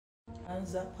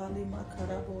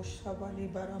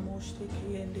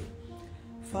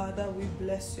Father, we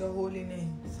bless your holy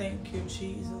name. Thank you,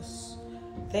 Jesus.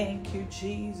 Thank you,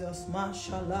 Jesus.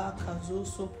 Mashallah,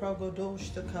 kazuso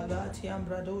pragodosh te kalati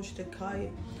ambradosh te kai.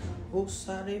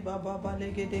 Osare baba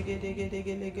balege dege dege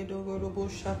dege lege dogorobo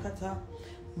shakata.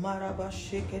 Maraba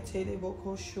shekete le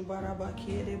boko shubaraba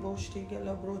kiere boshti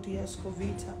gelabrodi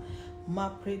escovita.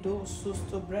 Mapredo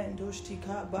susto brando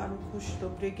stika barukush to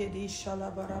brigedi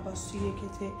shalabaraba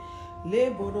siekete.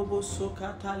 Le borobo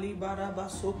sokata li baraba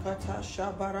sokata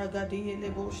shabaragadi le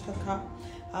boshtaka.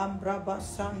 Ambraba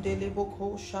sandele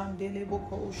boko shandele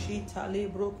boko shita le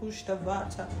brokushta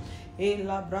vata. E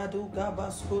labradu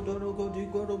gabas kodorogo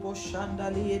digorobo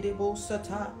shandali de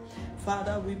bosata.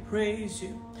 Father, we praise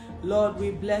you. Lord,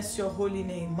 we bless your holy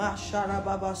name. Mashara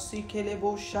baba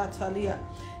sikelebo shatalia.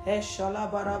 Eshala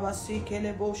baraba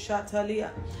sikelebo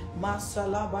shatalia.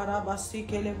 Masala baraba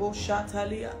sikelebo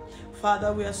shatalia.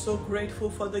 Father, we are so grateful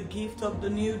for the gift of the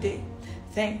new day.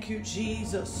 Thank you,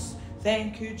 Jesus.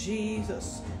 Thank you,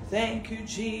 Jesus. Thank you,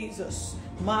 Jesus.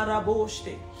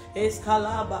 Maraboshte.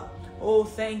 Eskalaba. Oh,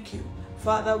 thank you.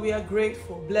 Father, we are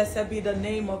grateful. Blessed be the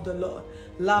name of the Lord.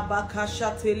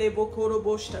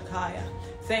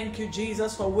 Thank you,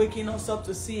 Jesus, for waking us up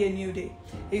to see a new day.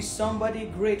 Is somebody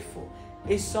grateful?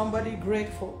 Is somebody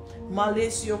grateful?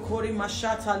 Malesio kori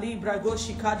mashata libra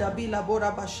goshikada bila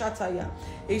bora bashataya.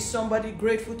 Is somebody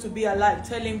grateful to be alive?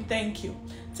 Tell him thank you.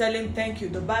 Tell him thank you.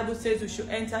 The Bible says we should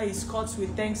enter his courts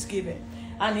with thanksgiving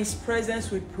and his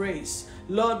presence with praise.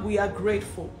 Lord, we are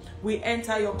grateful. We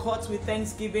enter your courts with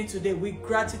thanksgiving today, with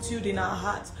gratitude in our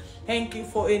hearts. Thank you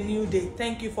for a new day.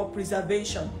 Thank you for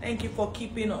preservation. Thank you for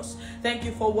keeping us. Thank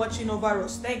you for watching over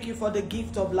us. Thank you for the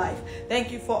gift of life.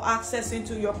 Thank you for access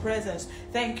into your presence.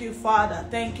 Thank you, Father.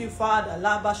 Thank you, Father.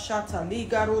 Labashata,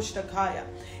 ligaroshtakaya.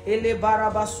 Ele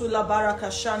barabasula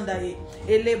barakashandaye.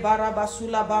 Ele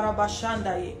barabasula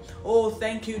barabashandaye. Oh,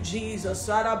 thank you, Jesus.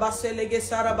 Sarabaselege,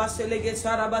 sarabaselege,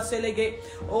 sarabaselege.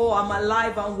 Oh, I'm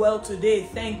alive and well today.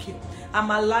 Thank you. I'm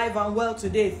alive and well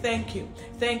today. Thank you.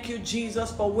 Thank you,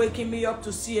 Jesus, for waking me up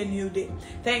to see a new day.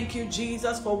 Thank you,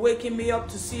 Jesus, for waking me up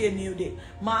to see a new day.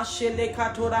 Mashele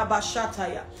katora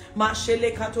bashataya.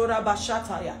 Mashele katora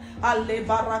bashataya. Ale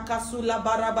barakasula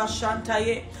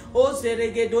barabashantaye.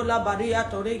 Ozerege dola baria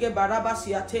torege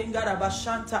barabasia tengara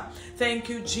bashanta. Thank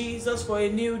you, Jesus, for a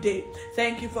new day.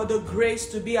 Thank you for the grace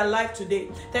to be alive today.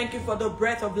 Thank you for the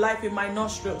breath of life in my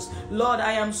nostrils. Lord,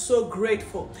 I am so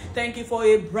grateful. Thank you for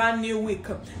a brand new week.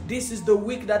 This is the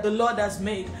week that the Lord has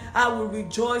made. I will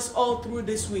rejoice all through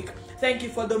this week. Thank you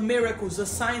for the miracles, the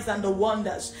signs, and the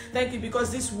wonders. Thank you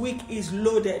because this week is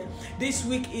loaded. This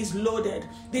week is loaded.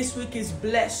 This week is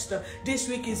blessed. This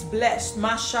week is blessed.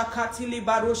 Mashakatili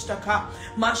baroshtaka.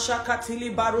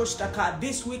 Mashakatili baroshtaka.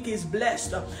 This week is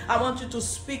blessed. I want you to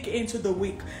speak into the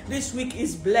week. This week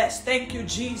is blessed. Thank you,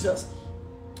 Jesus.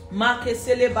 I'm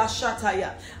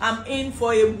in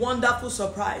for a wonderful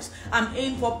surprise. I'm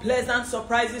in for pleasant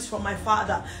surprises from my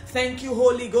Father. Thank you,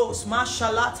 Holy Ghost.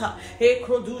 Mashalata,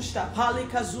 Ekrodushta,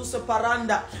 Palikazusa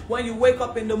Paranda. When you wake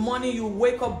up in the morning, you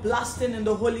wake up blasting in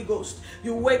the Holy Ghost.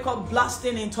 You wake up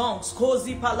blasting in tongues.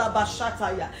 Kozi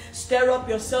Palabashataya. Stir up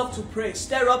yourself to pray.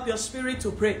 Stir up your spirit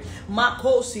to pray.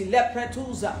 Makosi,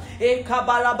 Lepretuza,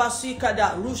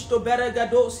 Ekabarabasikada, Rushto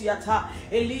Beregadosiata,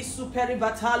 Elisu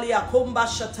Peribatalia,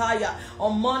 Kombashata.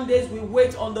 On Mondays, we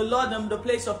wait on the Lord in the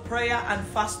place of prayer and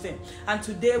fasting. And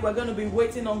today, we're going to be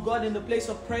waiting on God in the place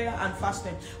of prayer and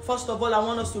fasting. First of all, I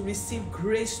want us to receive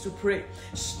grace to pray,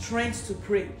 strength to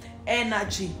pray,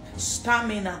 energy,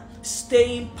 stamina,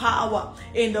 staying power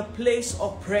in the place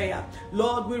of prayer.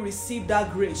 Lord, we receive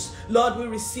that grace. Lord, we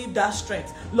receive that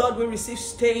strength. Lord, we receive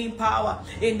staying power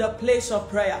in the place of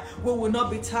prayer. We will not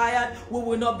be tired. We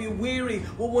will not be weary.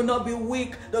 We will not be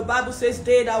weak. The Bible says,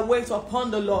 they that wait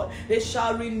upon the Lord, they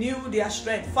shall renew their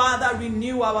strength. Father,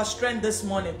 renew our strength this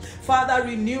morning. Father,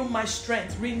 renew my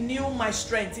strength. Renew my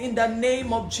strength in the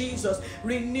name of Jesus.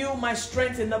 Renew my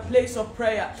strength in the place of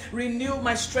prayer. Renew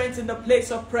my strength in the place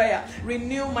of prayer.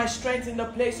 Renew my strength in the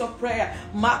place of prayer.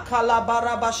 Makala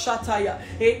barabashataya.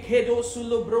 Ekedo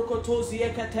sulu brokotozi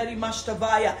ekateri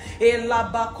mashtavaya.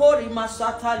 Elabakori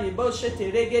masatari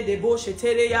boshete rege de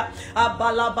boshetereya.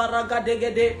 Abala baraga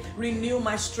degede. Renew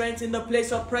my strength in the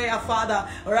place of prayer, Father.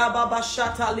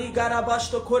 Rababashata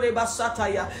ligarabashto kore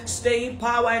basataya. Stay in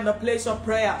power in the place of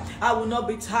prayer. I will not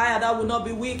be tired. I will not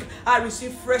be weak. I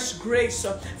receive fresh grace,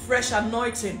 fresh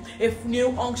anointing, a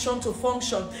new unction to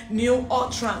function new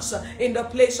utterance in the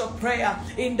place of prayer.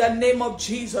 In the name of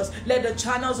Jesus, let the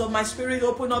channels of my spirit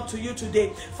open up to you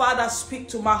today. Father, speak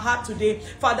to my heart today.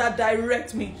 Father,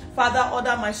 direct me. Father,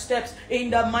 order my steps in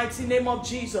the mighty name of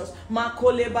Jesus.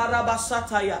 Makole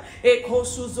barabasataya,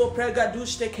 ekosuzo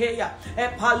pregadushtekea,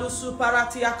 epalusu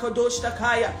paratia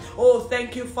kodoshtakaya. Oh,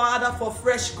 thank you, Father, for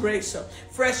fresh grace.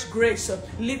 Fresh grace.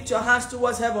 Lift your hands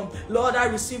towards heaven. Lord, I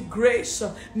receive grace.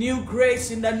 New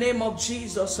grace in the name of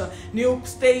Jesus. New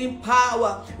staying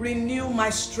power. Renew my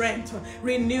strength.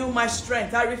 Renew my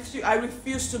strength. I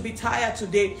refuse to be tired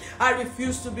today. I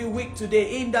refuse to be weak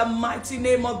today. In the mighty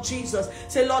name of Jesus.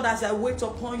 Say, Lord, as I wait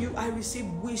upon you, I receive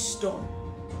wisdom.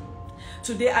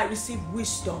 Today I receive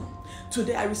wisdom.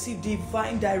 Today I receive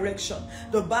divine direction.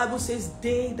 The Bible says,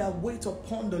 they that wait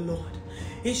upon the Lord,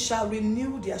 He shall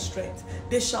renew their strength.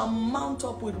 They shall mount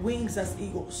up with wings as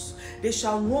eagles. They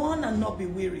shall run and not be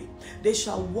weary. They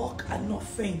shall walk and not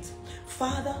faint.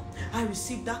 Father, I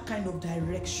receive that kind of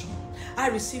direction. I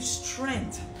receive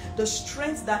strength. The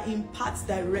strength that imparts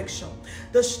direction.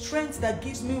 The strength that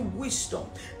gives me wisdom.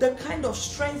 The kind of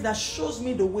strength that shows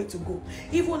me the way to go.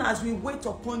 Even as we wait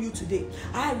upon you today,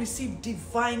 I receive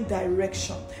divine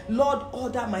direction. Lord,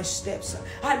 order my steps.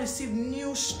 I receive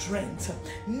new strength,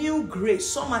 new grace.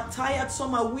 Some are tired,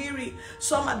 some are weary.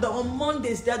 Some are on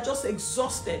Mondays, they're just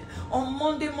exhausted. On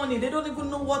Monday morning, they don't even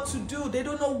know what to do. They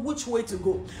don't know which way to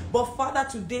go. But Father,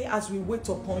 today as we wait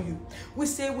upon you, we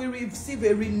say we receive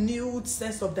a renewed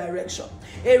sense of direction.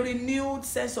 A renewed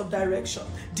sense of direction.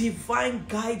 Divine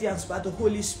guidance by the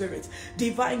Holy Spirit.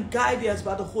 Divine guidance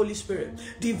by the Holy Spirit.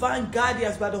 Divine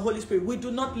guidance by the Holy Spirit. We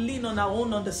do not lean on our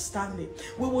own understanding.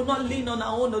 We will not lean on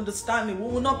our own understanding.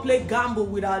 We will not play gamble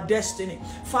with our destiny.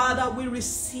 Father, we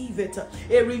receive it.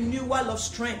 A renewal of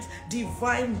strength.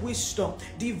 Divine wisdom.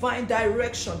 Divine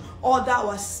direction. Order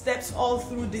our steps all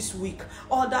through this week.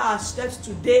 Order our steps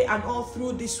today and all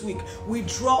through this week.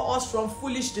 Withdraw us from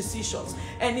foolish decisions.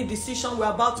 Any decision we're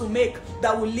about to make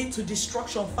that will lead to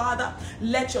destruction, Father,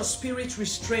 let your spirit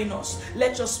restrain us.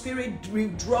 Let your spirit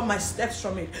withdraw my steps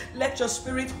from it. Let your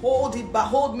spirit hold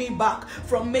me back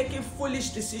from making foolish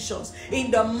decisions. In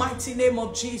the mighty name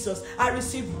of Jesus, I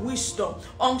receive wisdom,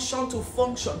 unction to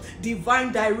function,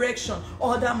 divine direction.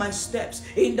 Order my steps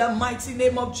in the mighty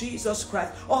name of Jesus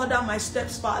Christ. Order my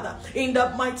steps, Father, in the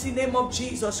mighty name of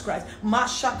Jesus Christ.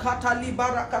 Mashakata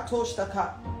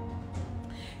libarakatoshtaka.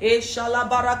 Eshala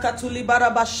barakatuli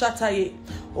barabashataye.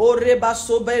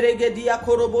 Orebaso beregedia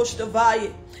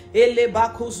koroboshtaye. Ele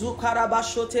bakuzu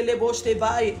karabasho teleboshte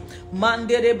vai.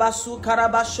 Mandere basu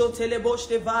karabasho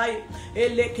teleboshte vai.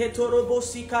 Ele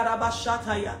ketorobosi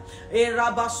karabashataya.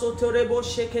 Erabaso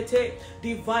toreboshekete.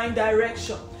 Divine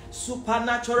direction.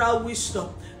 Supernatural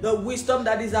wisdom. The wisdom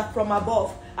that is from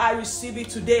above. I receive it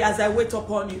today as I wait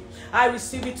upon you. I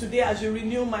receive it today as you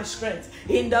renew my strength.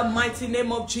 In the mighty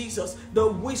name of Jesus, the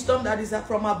wisdom that is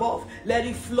from above, let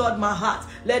it flood my heart.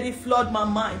 Let it flood my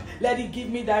mind. Let it give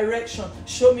me direction.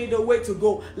 Show me the way to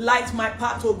go. Light my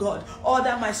path, oh God.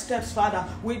 Order my steps, Father.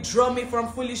 Withdraw me from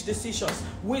foolish decisions.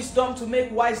 Wisdom to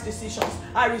make wise decisions.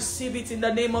 I receive it in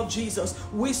the name of Jesus.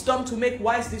 Wisdom to make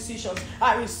wise decisions.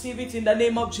 I receive it in the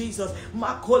name of Jesus.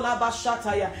 Makola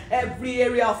bashataya. Every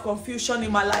area of confusion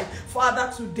in my life,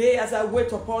 Father, today as I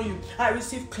wait upon you, I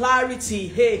receive clarity.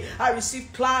 Hey, I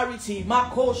receive clarity.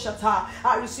 Makoshata.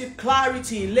 I receive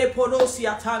clarity.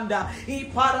 Leporosiatanda.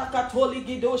 Iparakatoli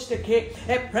gidoshteke.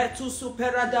 Epretusu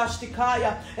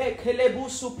peradashtikaya.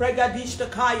 Ekelebusu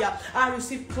pregadishtakaya. I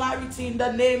receive clarity in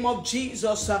the name of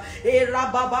Jesus.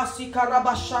 Erababasi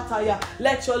karabashataya.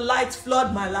 Let your light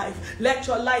flood my life. Let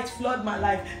your light flood my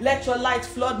life. Let your light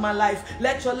flood my life.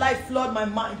 Let your light flood my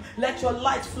mind. Let your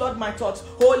light flood my thoughts.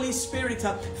 Holy Spirit,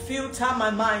 filter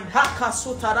my mind.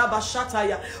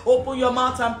 Open your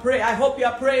mouth and pray. I hope you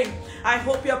are praying. I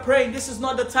hope you are praying. This is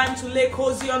not the time to lay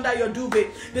cozy under your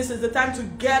duvet. This is the time to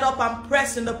get up and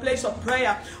press in the place of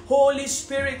prayer. Holy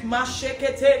Spirit,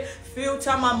 mashekete.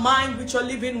 Filter my mind with your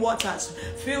living waters.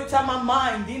 Filter my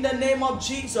mind in the name of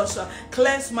Jesus.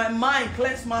 Cleanse my mind,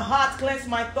 cleanse my heart, cleanse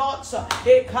my thoughts.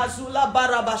 Ekazula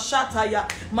barabashataya.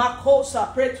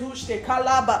 Makosa pretushte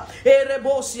kalaba.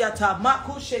 Erebosiata.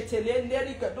 Makushe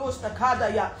telenderika dosta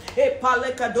kadaya.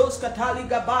 Epaleka doska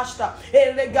taliga bashta.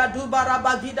 Eregadu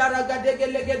barabagida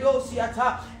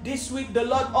ragadegelegedosiata. This week the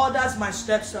Lord orders my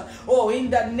steps. Oh, in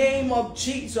the name of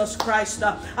Jesus Christ.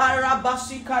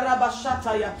 Arabasi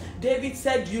karabashataya. David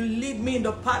said, you lead me in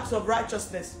the paths of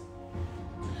righteousness.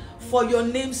 For your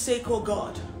name's sake, O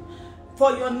God.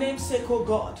 For your name's sake, O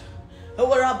God.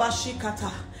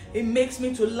 It makes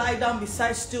me to lie down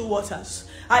beside still waters.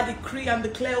 I decree and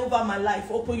declare over my life.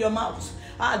 Open your mouth.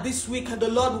 This week the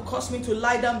Lord will cause me to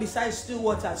lie down beside still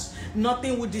waters.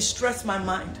 Nothing will distress my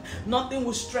mind. Nothing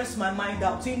will stress my mind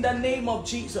out. In the name of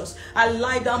Jesus, I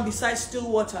lie down beside still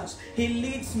waters. He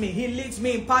leads me. He leads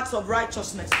me in paths of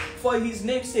righteousness. For his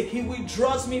name's sake, he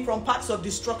withdraws me from paths of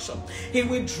destruction. He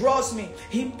withdraws me.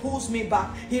 He pulls me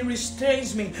back. He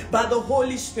restrains me by the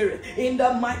Holy Spirit. In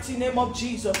the mighty name of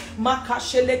Jesus.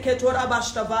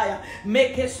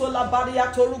 Meke sola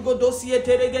baria torugo dosie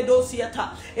terege dosiata.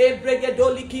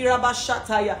 Ebregedoli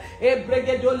kirabashataya.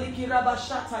 Ebregedoli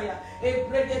kirabashataya.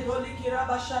 Ebregedoli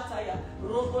kirabashataya.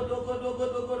 Rogo dogo dogo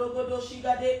dogo dogo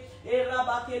doshigade.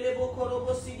 Erabakele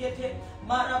bokorobo sigete.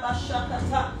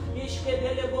 Marabashakata.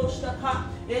 Ishkedele boshtaka.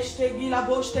 Eshtegila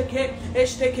boshteke.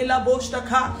 Eshtekila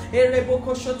boshtaka.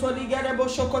 Ereboko shotoli gerebo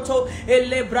shokoto.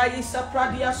 Elebraisa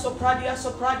pradia sopradia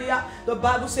sopradia. The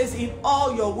Bible says, in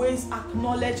all your ways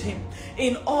acknowledge him.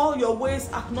 In all your ways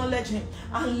acknowledge him,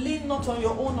 and lean not on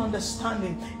your own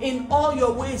understanding. In all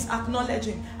your ways acknowledge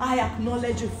him. I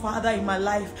acknowledge you, Father, in my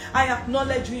life. I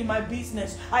acknowledge you in my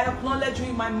business. I acknowledge you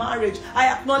in my marriage. I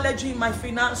acknowledge you in my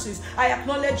finances. I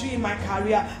acknowledge you in my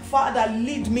career. Father,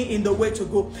 lead me in the way to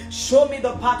go. Show me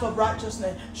the path of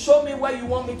righteousness. Show me where you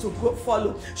want me to go,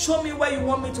 follow. Show me where you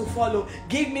want me to follow.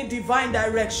 Give me divine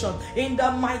direction. In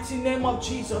the mighty name of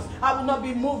Jesus, I will not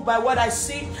be moved by what I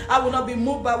see. I will not be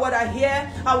moved by what I hear.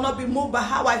 I will not be moved by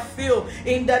how I feel.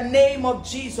 In the name of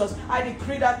Jesus, I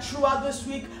decree that throughout this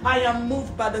week, I am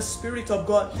moved by the Spirit of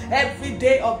God. Every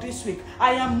day of this week,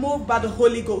 I am moved by the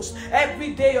Holy Ghost.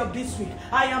 Every day of this week,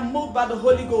 I am moved by the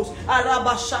Holy Ghost.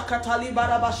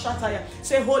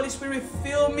 Say, Holy Spirit,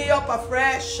 fill me up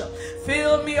afresh.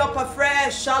 Fill me up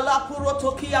afresh. Pour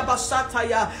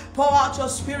out your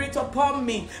Spirit upon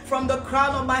me from the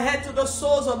crown of my head to the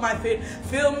soles of my feet.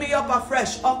 Fill me up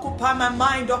afresh. Occupy my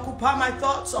mind. Occupy my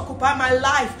thoughts. Occupy my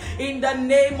life. In the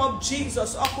name of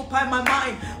Jesus, occupy my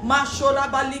mind. Mashora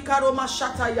balikaro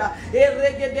mashataya.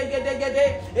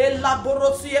 Eregedegedegede.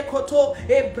 Elaborosie koto.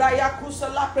 Ebraya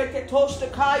kusala preketosh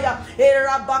tekaya.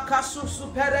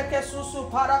 Erabakasusu perekesusu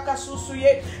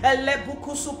parakasusuye.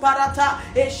 Elebukusu parata.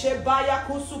 Eshebaya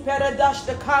kusu peredash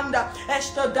tekanda.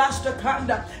 Eshtodash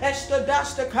tekanda.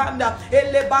 Eshtodash tekanda.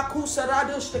 Elebakusa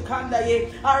radosh tekanda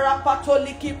ye.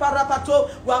 Arapatoliki parapato.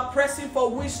 We are pressing for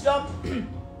wisdom.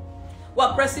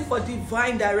 We're pressing for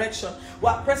divine direction.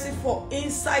 We're pressing for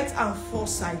insight and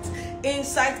foresight.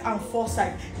 Insight and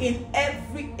foresight in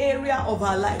every area of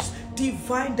our lives.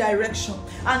 Divine direction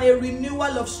and a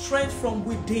renewal of strength from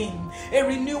within. A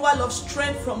renewal of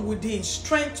strength from within.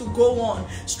 Strength to go on.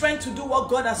 Strength to do what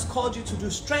God has called you to do.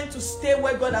 Strength to stay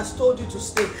where God has told you to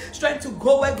stay. Strength to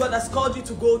go where God has called you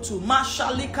to go to.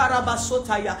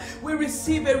 We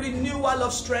receive a renewal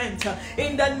of strength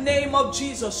in the name of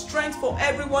Jesus. Strength for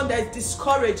everyone that is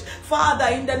discouraged. Father,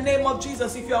 in the name of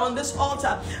Jesus, if you're on this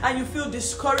altar and you feel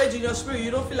discouraged in your spirit,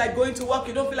 you don't feel like going to work,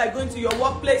 you don't feel like going to your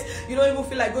workplace, you don't even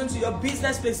feel like going to your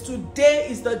business place, today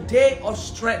is the day of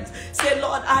strength. Say,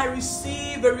 Lord, I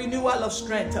receive a renewal of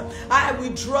strength. I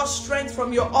withdraw strength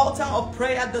from your altar of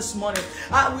prayer this morning.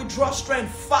 I withdraw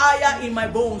strength, fire in my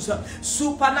bones,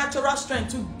 supernatural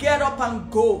strength to get up and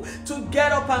go, to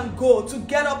get up and go, to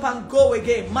get up and go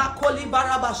again.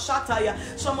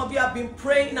 Some of you have been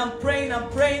praying and praying and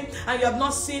praying, and you have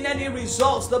not seen any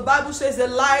results. The Bible says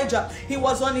Elijah, he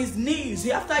was on his knees.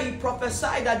 After he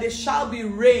prophesied that there shall be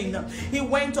rain, he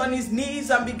went on his knees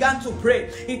and began to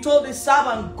pray. He told his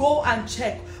servant, go and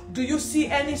check. Do you see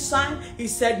any sign? He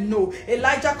said no.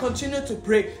 Elijah continued to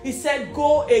pray. He said,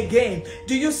 go again.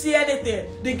 Do you see anything?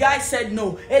 The guy said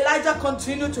no. Elijah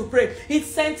continued to pray. He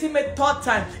sent him a third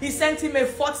time. He sent him a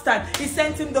fourth time. He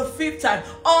sent him the fifth time.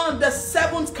 On the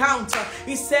seventh count,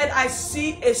 he said, I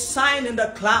see a sign in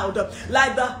the cloud,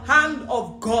 like the hand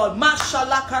of God.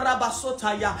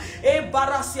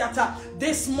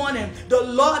 This morning, the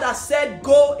Lord has said,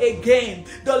 go again.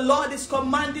 The Lord is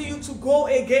commanding you to go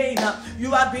again.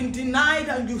 You have been denied,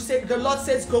 and you say, the Lord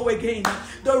says, go again.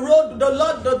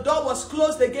 The door was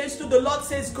closed against you. The Lord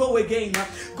says, go again.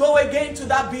 Go again to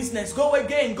that business. Go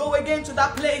again to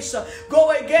that place.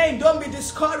 Go again. Don't be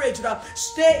discouraged.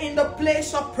 Stay in the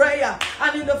place of prayer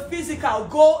and in the physical.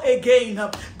 Go again.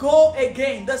 Go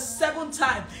again. The seventh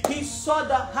time he saw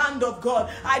the hand of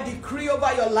God. I decree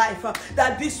over your life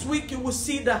that this week you will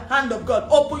see the hand of God.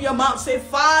 Open your mouth. Say,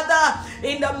 Father,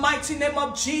 in the mighty name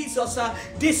of Jesus,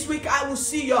 this week I will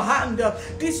see your hand.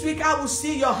 This week I will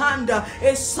see your hand.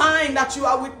 A sign that you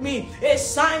are with me. A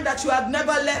sign that you have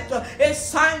never left. A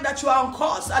sign that you are on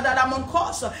course, that I'm on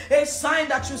course. A sign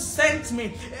that you sent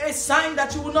me. A sign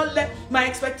that you will not let my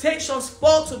expectations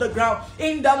fall to the ground.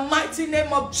 In the mighty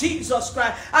name of Jesus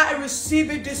Christ, I receive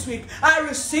it this week. I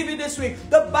receive it this week.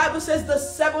 The Bible says the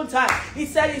seventh time, he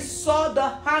said he saw the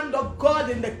hand of God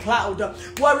in the cloud.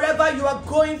 Wherever you are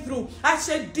going through, I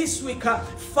said this week,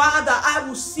 Father, I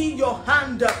will see your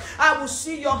hand. I will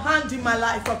see your hand in my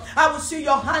life. I will see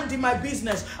your hand in my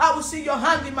business. I will see your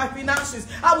hand in my finances.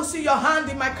 I will see your hand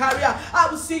in my career. I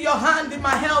will see your hand in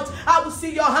my health. I will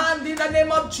see your hand in the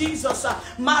name of Jesus.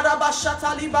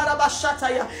 Marabashatali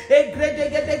barabashataya.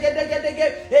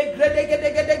 Egredegedegedegedege.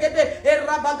 Egredegedegedegede.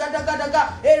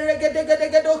 Erabagadagadaga.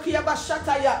 Eregedegedegedokya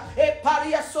bashataya.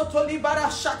 Eparia sotoli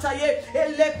barashataye.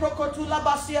 Eleprokotula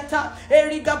basiata.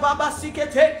 Erigababa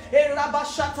sikete.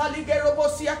 Erabashatali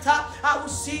gerobosiata. I will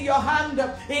see your hand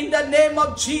in the name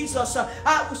of Jesus.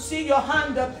 I will see your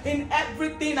hand in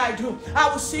everything I do. I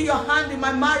will see your hand in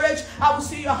my marriage. I will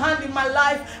see your hand in my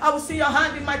life. I will see your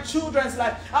hand in my children's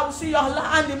life. I will see your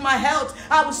hand in my health.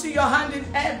 I will see your hand in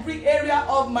every area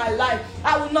of my life.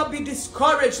 I will not be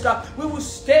discouraged. We will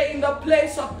stay in the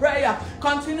place of prayer.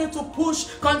 Continue to push.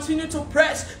 Continue to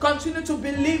press. Continue to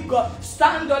believe God.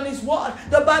 Stand on his word.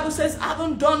 The Bible says, I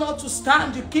haven't done all to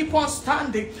stand. You keep on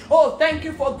standing. Oh, thank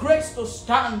you for grace to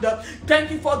stand.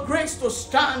 Thank you for grace to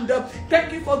stand.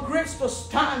 Thank you for grace to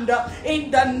stand.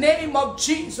 In the name of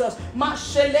Jesus.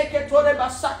 Masheleke tore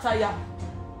basataya.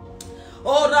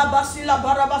 Oh, rabasila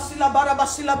barabasila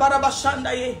barabasila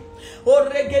barabashanda ye. Oh,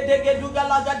 regedege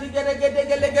dugalaga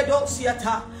digeregedege legedo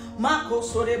siata. Mako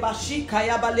sore bashika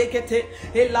ya balekete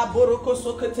elaboroko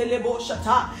sokete lebo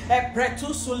shata e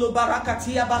pretu sulu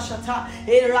barakati ya bashata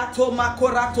e rato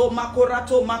makorato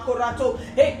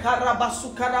e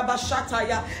karabasu karabashata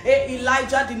ya.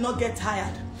 Elijah did not get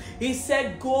tired. He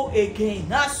said, go again.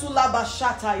 Asula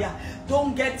bashata ya.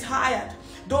 Don't get tired.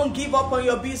 Don't give up on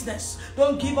your business.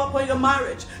 Don't give up on your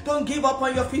marriage. Don't give up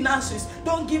on your finances.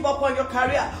 Don't give up on your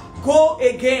career. Go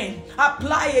again.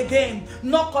 Apply again.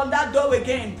 Knock on that door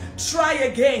again. Try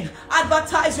again.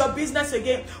 Advertise your business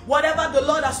again. Whatever the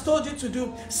Lord has told you to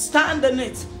do, stand on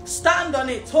it. Stand on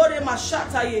it.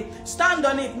 Stand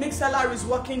on it. Mixlr is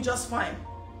working just fine.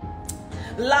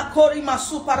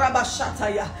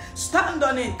 Stand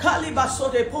on it.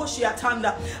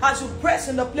 As you press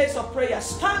in the place of prayer,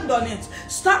 stand on it.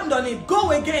 Stand on it.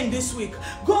 Go again this week.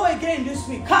 Go again this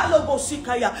week.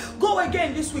 Go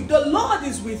again this week. The Lord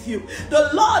is with you.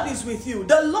 The Lord is with you.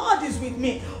 The Lord is with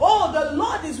me. Oh, the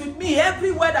Lord is with me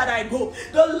everywhere that I go.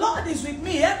 The Lord is with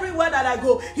me everywhere that I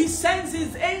go. He sends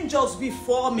his angels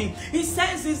before me. He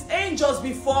sends his angels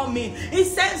before me. He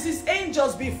sends his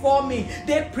angels before me.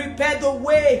 They prepare the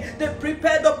way, they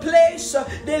prepare the place,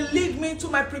 they lead me to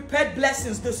my prepared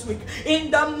blessings this week.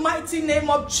 In the mighty name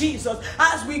of Jesus,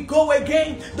 as we go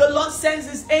again, the Lord sends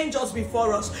his angels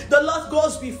before us. The Lord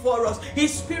goes before us.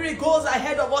 His spirit goes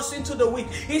ahead of us into the week.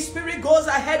 His spirit goes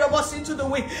ahead of us into the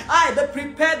week. They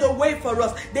prepare the way for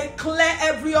us. They clear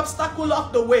every obstacle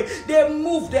off the way. They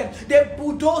move them. They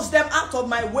bulldoze them out of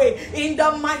my way. In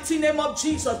the mighty name of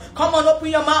Jesus. Come on, open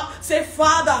your mouth. Say,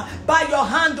 Father, by your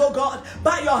hand, oh God,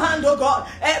 by your hand, oh God,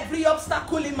 every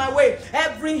obstacle in my way,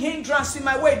 every hindrance in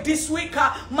my way this week,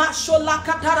 let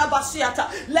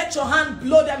your hand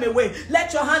blow them away.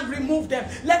 Let your hand remove them.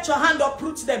 Let your hand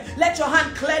uproot them. Let your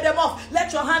hand clear them off.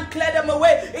 Let your hand clear them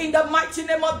away in the mighty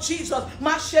name of Jesus.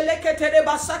 Let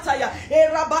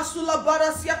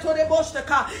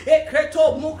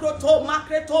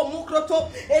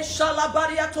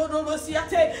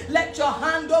your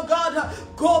hand, oh God,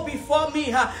 go before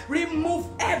me. Remove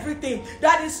everything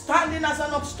that is standing as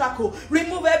an obstacle.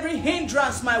 Remove every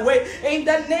hindrance my way in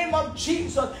the name of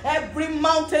Jesus. Every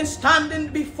mountain standing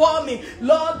before me,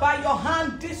 Lord, by your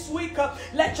hand this week,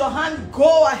 let your hand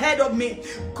go ahead of me.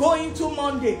 Go into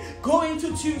Monday, go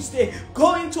into Tuesday,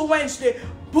 go into Wednesday.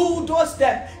 Bulldoze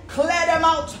them, clear them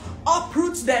out,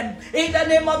 uproot them in the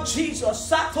name of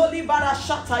Jesus. Satoli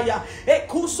barashataya,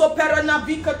 ekuso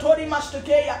peranavika tori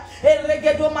mastekeya,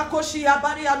 elegedo makoshi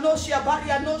abaria noshia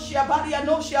baria noshia baria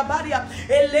noshia baria,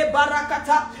 ele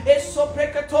barakata,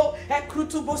 esopreketo,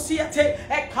 ekrutubosiate,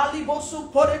 ekalibosu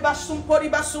poribasum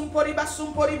poribasum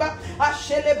poribasum poriba,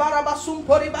 ashele barabasum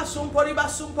poribasum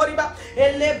poribasum poriba,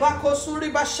 ele bakosuri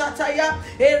bashataya,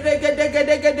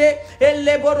 elegedegedegede,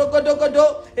 ele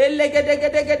borogodogodo,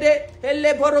 elegedegedegede,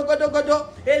 ele borogodo.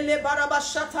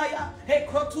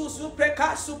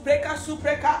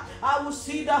 I will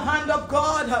see the hand of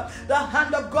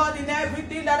God in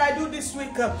everything that I do this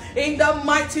week. In the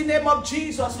mighty name of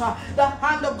Jesus, the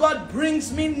hand of God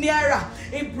brings me nearer.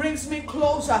 It brings me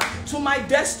closer to my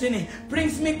destiny,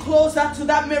 brings me closer to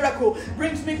that miracle,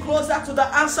 brings me closer to the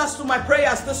answers to my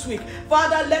prayers this week.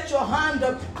 Father, let your hand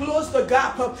close the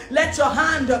gap. Let your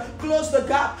hand close the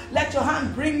gap. Let your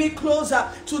hand bring me closer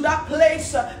to that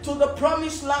place, to the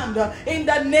promised land. In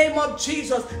the name of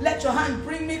Jesus, let your hand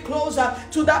bring me closer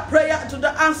to that prayer, to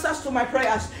the answers to my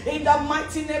prayers. In the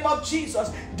mighty name of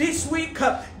Jesus, this week,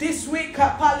 I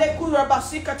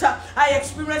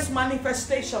experience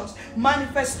manifestations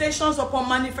upon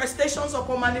manifestations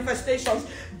upon manifestations,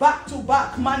 back to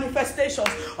back manifestations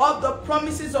of the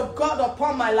promises of God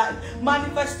upon my life,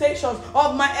 manifestations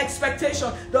of my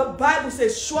expectation. The Bible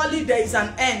says, surely there is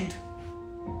an end.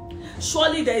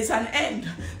 Surely there is an end.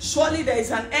 Surely there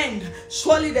is an end.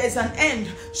 Surely there is an end.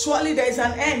 Surely there is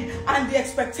an end. And the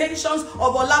expectations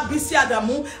of Olabisi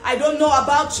Adamu, I don't know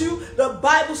about you, the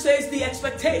Bible says the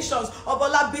expectations of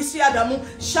Olabisi Adamu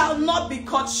shall not be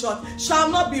cut short, shall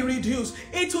not be reduced.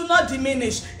 It will not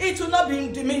diminish. It will not be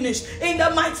diminished. In the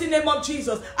mighty name of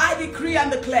Jesus, I decree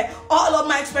and declare all of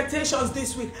my expectations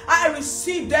this week, I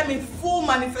receive them in full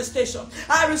manifestation.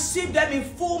 I receive them in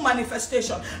full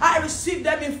manifestation. I receive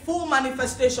them in full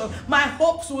manifestation. My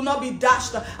hopes will not be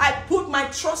dashed. I put my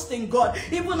trust in God.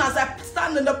 Even as I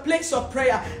stand in the place of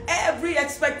prayer, every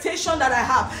expectation that I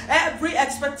have,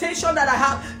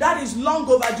 that is long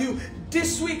overdue,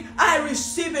 this week, I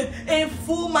receive it in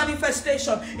full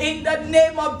manifestation. In the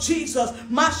name of Jesus.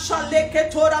 Mashaleke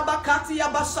tora bakati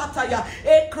ya basataya.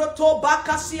 Ekroto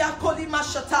bakasia koli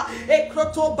mashata.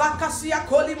 Ekroto bakasia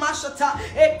koli mashata.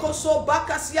 Ekoso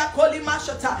bakasia koli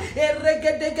mashata.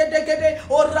 Eregedegedegede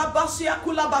orabasia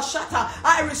kula bashata.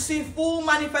 I receive full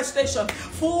manifestation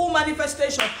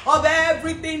of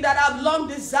everything that I've long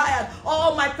desired.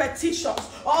 All my petitions,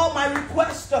 all my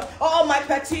requests, all my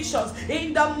petitions.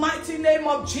 In the mighty name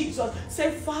of Jesus, say,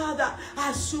 Father,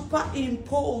 I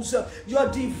superimpose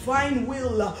your divine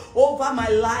will over my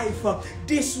life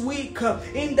this week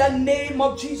in the name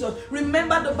of Jesus.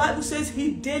 Remember, the Bible says he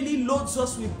daily loads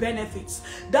us with benefits.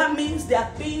 That means there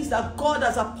are things that God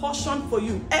has apportioned for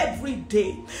you every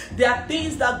day. There are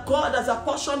things that God has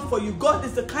apportioned for you. God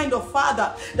is the kind of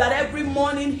father that every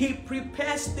morning he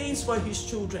prepares things for his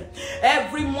children.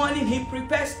 Every morning he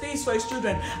prepares things for his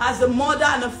children. As the mother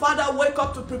and the father wake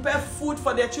up to prepare food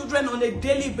for their children on a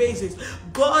daily basis,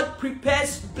 God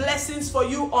prepares blessings for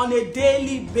you on a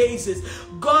daily basis.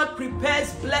 God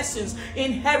prepares blessings,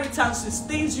 inheritances,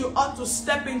 things you ought to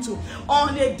step into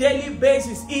on a daily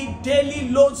basis. He daily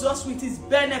loads us with his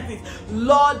benefits.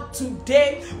 Lord,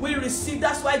 today we receive.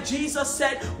 That's why Jesus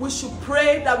said we should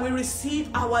pray that we receive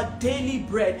our daily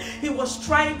bread. He was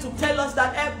trying to tell us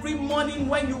that every morning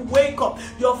when you wake up,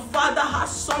 your Father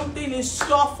has something in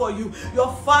store for you.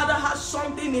 Your Father has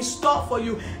something in store for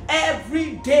you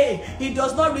every day. He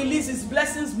does not release his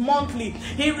blessings monthly.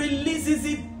 He releases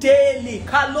it daily.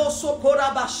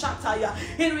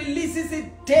 He releases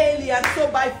it daily. And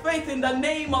so by faith in the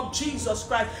name of Jesus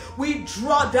Christ, we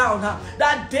draw down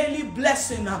that daily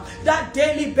blessing, that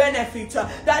daily benefit,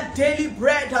 that daily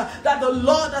bread that the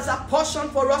Lord has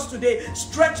apportioned for us today.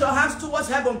 Stretch your hands towards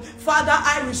heaven. Father,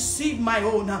 I receive my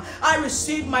own. I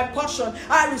receive my portion.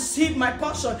 I receive my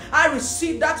portion. I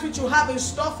receive that which you have in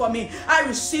store for me. I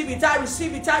receive it. I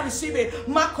receive it. I receive it.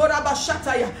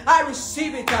 I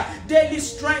receive it. Daily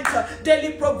strength,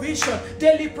 daily provision,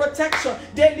 daily protection,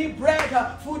 daily bread,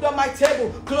 food on my table,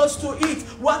 clothes to eat,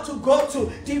 what to go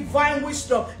to, divine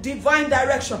wisdom, divine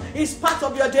direction is part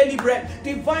of your daily bread.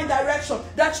 Divine direction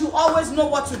that you always know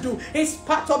what to do is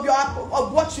part of your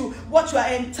what you are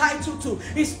entitled to.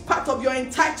 Is part of your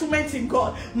entitlement in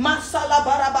God. Masala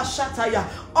barabashataya.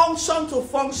 Unction to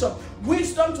function,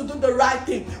 wisdom to do the right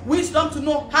thing, wisdom to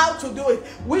know how to do it,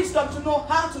 wisdom to know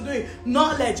how to do it,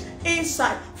 knowledge,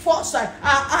 insight, foresight.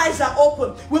 Our eyes are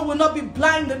open. We will not be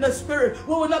blind in the spirit.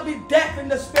 We will not be deaf in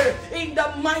the spirit. In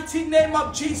the mighty name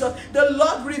of Jesus, the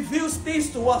Lord reveals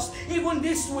things to us. Even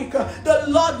this week, the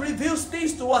Lord reveals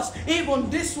things to us. Even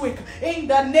this week, in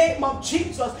the name of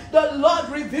Jesus, the Lord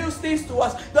reveals things to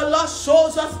us. The Lord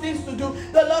shows us things to do.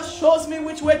 The Lord shows me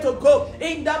which way to go.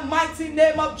 In the mighty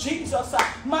name of Jesus.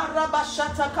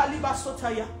 Marabashata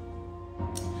kalibasotaya.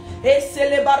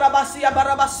 Esele barabasia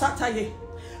barabasataye.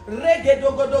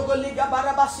 Regedogodogo liga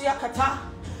barabasia kata.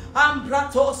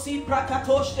 Ambrato si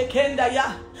prakatosh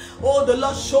tekendaya. Oh, the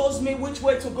Lord shows me which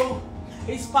way to go.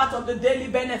 It's part of the daily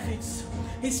benefits.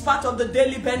 It's part of the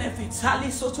daily benefits.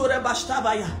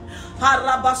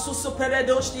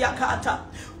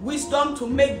 Wisdom to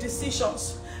make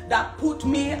decisions that put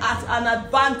me at an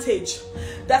advantage,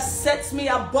 that sets me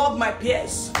above my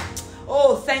peers.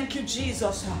 Oh, thank you,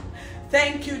 Jesus.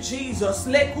 Thank you, Jesus.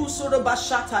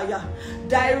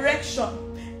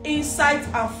 Direction, insight,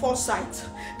 and foresight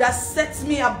that sets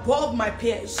me above my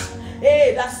peers.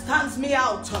 Hey, that stands me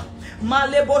out.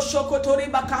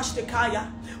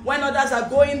 When others are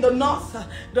going the north,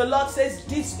 the Lord says,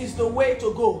 this is the way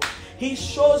to go. He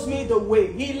shows me the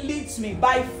way. He leads me.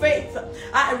 By faith,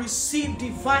 I receive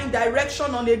divine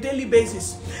direction on a daily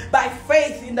basis. By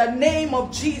faith, in the name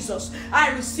of Jesus, I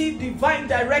receive divine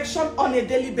direction on a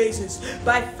daily basis.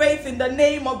 By faith, in the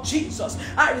name of Jesus,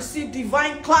 I receive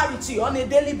divine clarity on a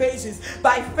daily basis.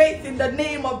 By faith, in the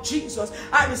name of Jesus,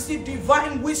 I receive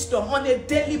divine wisdom on a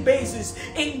daily basis.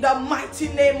 In the mighty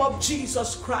name of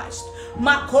Jesus Christ.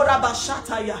 Makora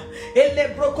bashataya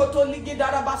ele brokoto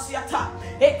ligidara basiata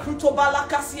e kruto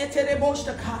balaka sietele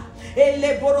moshtaka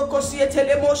ele boroko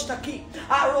sietele moshtaki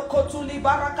arokotu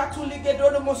libarakatu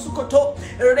ligedoro mosukoto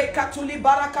rekatu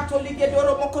libarakato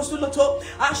ligedoro mokosuloto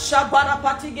ashabara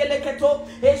patigeleketo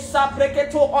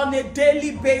esabreketo. On a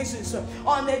daily basis,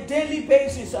 on a daily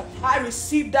basis, I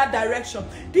receive that direction.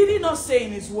 Did he not say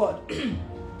in his word?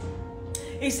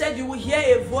 He said you will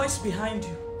hear a voice behind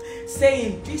you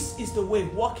saying, this is the way,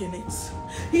 walk in it.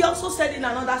 He also said in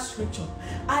another scripture,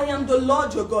 I am the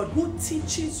Lord your God who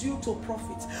teaches you to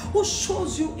profit, who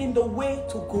shows you in the way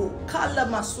to go.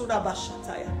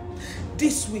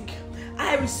 This week,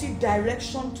 I receive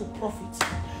direction to profit.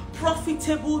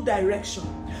 Profitable direction,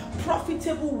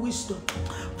 profitable wisdom,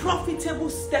 profitable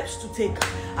steps to take.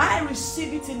 I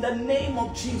receive it in the name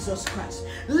of Jesus Christ.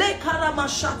 Le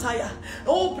karamashataya.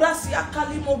 Oh brasia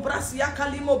kalimo brasia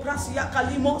kalimo brasia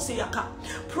kalimo seyaka.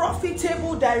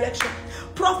 Profitable direction,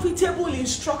 profitable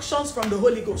instructions from the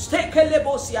Holy Ghost. Take a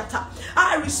lebosiata.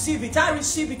 I receive it. I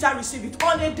receive it. I receive it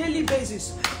on a daily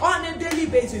basis. On a daily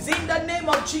basis. In the name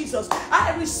of Jesus,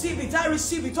 I receive it. I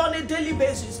receive it on a daily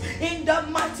basis. In the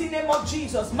mighty name of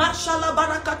Jesus. Mashallah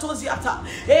barakatoziata.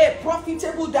 A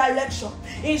profitable direction.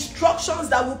 Instructions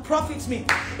that will profit me.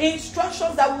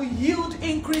 Instructions that will yield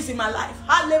increase in my life.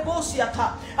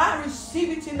 Halebosiata. I receive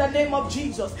it in the name of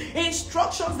Jesus.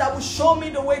 Instructions that will show me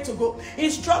the way to go.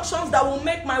 Instructions that will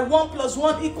make my 1 +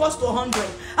 1 equals to 100.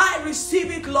 I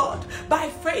receive it, Lord, by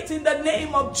faith in the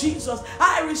name of Jesus.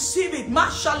 I receive it.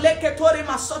 Mashaleketori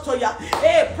masotoya.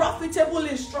 Profitable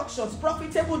instructions,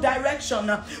 profitable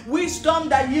direction, wisdom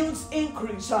that yields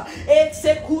increase.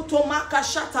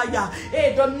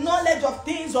 The knowledge of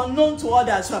things unknown to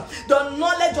others. The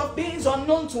knowledge of things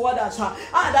unknown to others.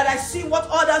 That I see what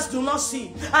others do not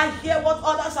see. I hear what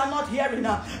others are not hearing.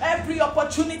 Every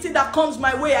opportunity that comes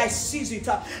my way, I seize it.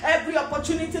 Every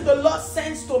opportunity the Lord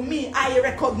sends to me, I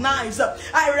recognize.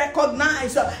 I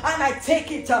recognize and I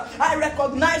take it. I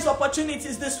recognize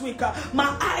opportunities this week.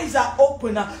 My eyes are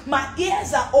open. My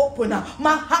ears are open.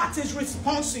 My heart is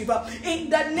responsive. In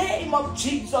the name of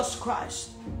Jesus Christ.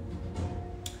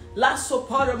 La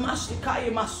sopara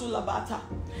mashtikaya masulabata.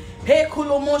 He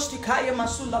kulomostikaya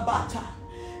masulabata.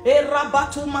 E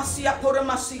rabatu masia pore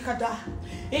masikada.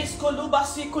 Iskoluba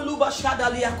sikoluba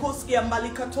shadalia kuskia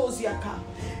malikatoziaka.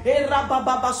 E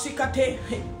rababa sikate.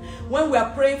 When we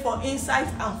are praying for insight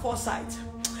and foresight,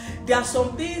 there are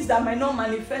some things that might not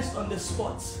manifest on the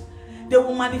spot. They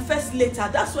will manifest later.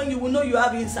 That's when you will know you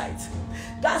have insight.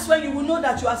 That's when you will know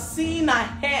that you are seeing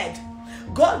ahead.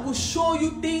 God will show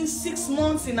you things 6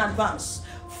 months in advance,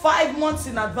 5 months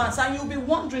in advance, and you'll be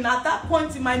wondering. At that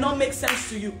point, it might not make sense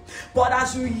to you. But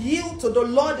as you yield to the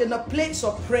Lord in a place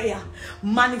of prayer,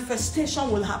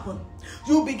 manifestation will happen.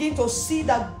 You begin to see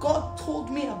that God told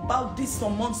me about this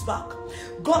some months back.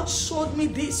 God showed me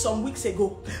this some weeks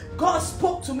ago. God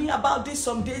spoke to me about this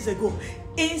some days ago.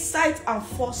 Insight and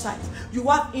foresight. You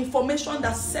have information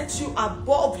that sets you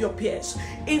above your peers.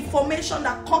 Information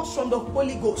that comes from the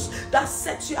Holy Ghost that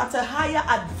sets you at a higher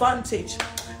advantage.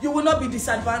 You will not be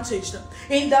disadvantaged.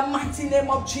 In the mighty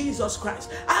name of Jesus Christ,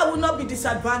 I will not be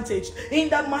disadvantaged. In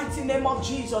the mighty name of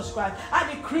Jesus Christ,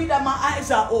 I decree that my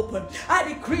eyes are open. I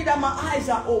decree that my eyes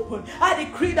are open. I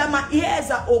decree that my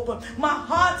ears are open. My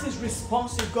heart is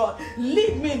responsive, God.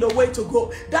 Lead me in the way to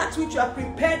go. That which you have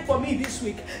prepared for me this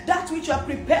week, that which you have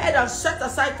prepared and set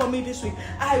aside for me this week,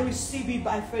 I receive it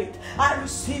by faith. I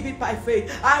receive it by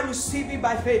faith. I receive it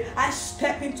by faith. I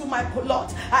step into my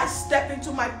plot. I step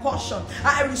into my portion.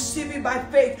 I receive it by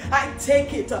faith. I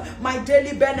take it, my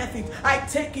daily benefit. I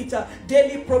take it,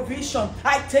 daily provision.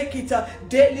 I take it,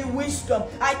 daily wisdom.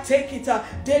 I take it,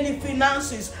 daily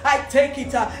finances. I take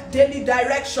it, daily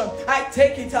direction. I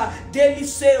take it, daily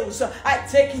sales. I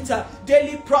take it,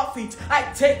 daily profit. I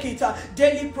take it,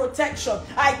 daily protection.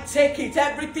 I take it,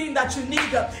 everything that you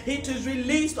need, it is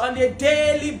released on a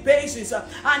daily basis, and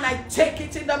I take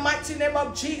it in the mighty name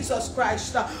of Jesus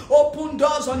Christ. Open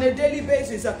doors on a daily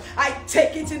basis. I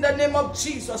take it in the name of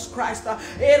Jesus Christ.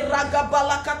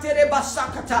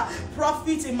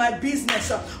 Profit in my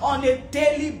business on a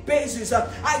daily basis.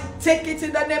 I take it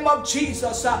in the name of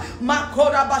Jesus.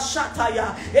 Makora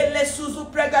bashataya,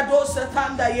 elesuzu pregado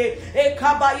setandaye,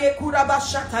 ekabaye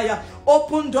kurabashataya.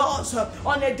 Open doors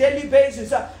on a daily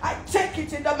basis. I take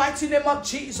it in the mighty name of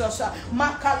Jesus.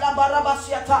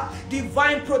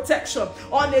 Divine protection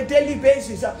on a daily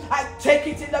basis. I take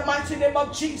it in the mighty name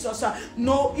of Jesus.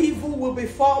 No evil will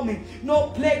befall me. No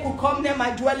plague will come near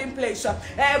my dwelling place.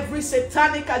 Every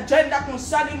satanic agenda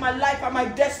concerning my life and my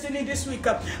destiny this week,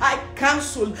 I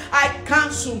cancel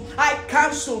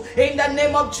in the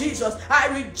name of Jesus. I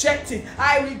reject it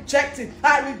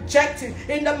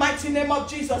in the mighty name of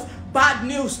Jesus. Bad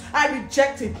news, I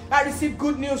reject it. I receive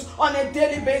good news on a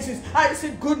daily basis. I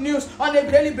receive good news on a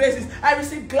daily basis. I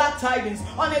receive glad tidings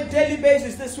on a daily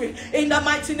basis this week. In the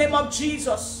mighty name of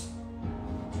Jesus.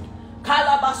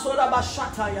 Kalabasora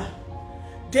bashataya.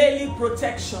 Daily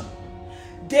protection.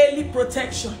 Daily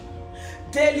protection.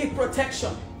 Daily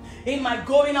protection. In my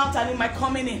going out and in my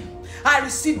coming in, I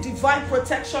receive divine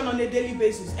protection on a daily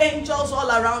basis. Angels all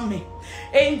around me.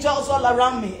 Angels all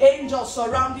around me. Angels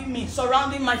surrounding me,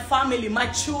 surrounding my family, my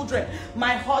children,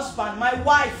 my husband, my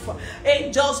wife.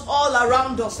 Angels all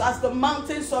around us. As the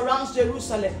mountain surrounds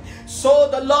Jerusalem, so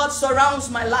the Lord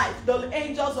surrounds my life. The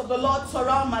angels of the Lord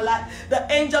surround my life.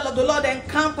 The angel of the Lord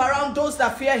encamp around those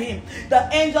that fear him. The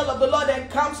angel of the Lord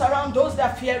encamps around those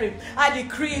that fear him. I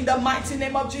decree in the mighty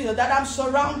name of Jesus that I'm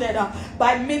surrounded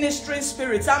by ministering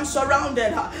spirits. I'm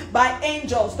surrounded by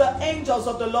angels, the angels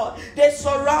of the Lord. They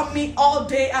surround me all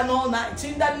day and all night.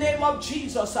 In the name of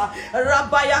Jesus.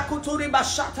 Rabaya kuturi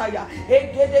bashataya.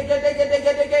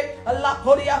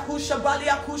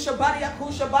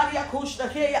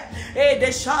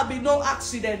 There shall be no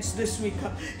accidents this week.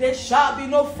 There shall be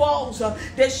no falls.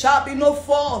 There shall be no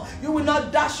fall. You will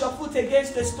not dash your foot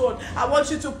against the stone. I want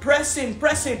you to press in,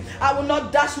 press in. I will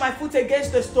not dash my foot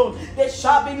against the stone. There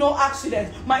shall be no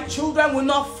accident. My children will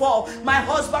not fall. My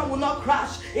husband will not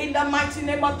crash. In the mighty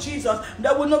name of Jesus.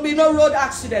 There will not be no road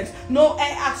accidents, no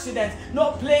air accidents,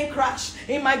 no plane crash.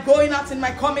 In my going out, in my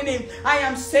coming in, I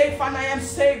am safe and I am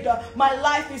saved. My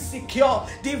life is secure.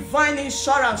 Divine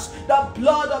insurance. The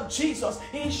blood of Jesus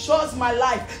insures my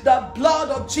life. The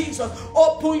blood of Jesus.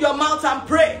 Open your mouth and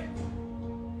pray.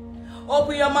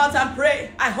 Open your mouth and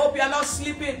pray. I hope you are not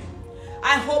sleeping.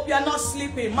 I hope you are not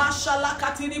sleeping. Mashallah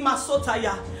katiri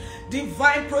masotaya.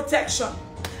 Divine protection.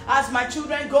 As my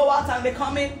children go out and they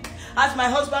come in, as my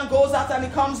husband goes out and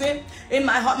he comes in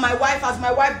my wife, as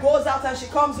my wife goes out and she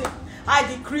comes in, I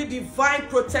decree divine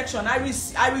protection. I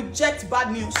reject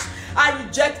bad news. I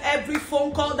reject every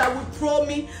phone call that will throw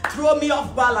me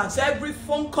off balance. Every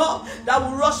phone call that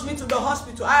will rush me to the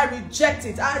hospital. I reject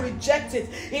it. I reject it.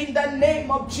 In the name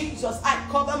of Jesus, I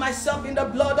cover myself in the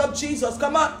blood of Jesus.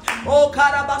 Come on. Oh,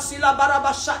 Karabasila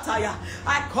Barabashataya.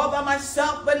 I cover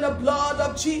myself in the blood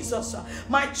of Jesus.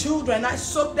 My children, I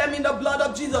soak them in the blood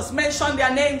of Jesus. Mention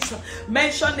their names.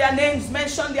 Mention their names.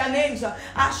 Mention their names.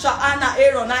 Asha, Anna,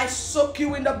 Aaron. I soak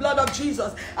you in the blood of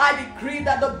Jesus. I decree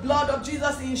that the blood of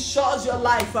Jesus ensures your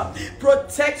life,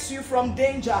 protects you from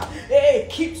danger,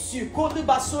 keeps you from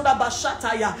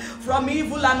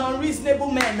evil and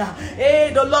unreasonable men.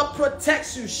 The Lord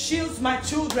protects you, shields my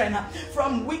children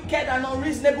from wicked and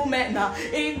unreasonable men.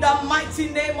 In the mighty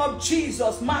name of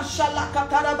Jesus, we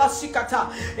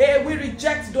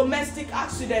reject domestic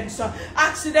accidents,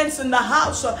 accidents in the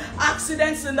house,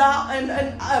 accidents in the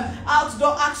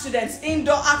outdoor accidents,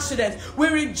 indoor accidents. We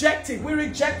reject it. We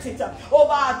reject it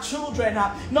over our children.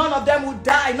 None of them will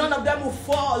die. None of them will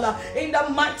fall. In the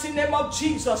mighty name of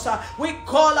Jesus, we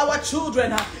call our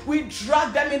children. We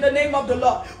drag them in the name of the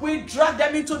Lord. We drag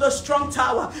them into the strong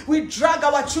tower. We drag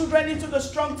our children into the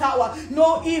strong tower.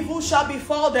 No evil shall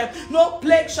befall them. No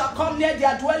plague shall come near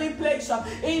their dwelling place.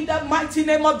 In the mighty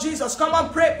name of Jesus. Come on,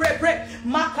 pray, pray, pray.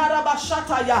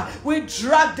 Makarabashataya. We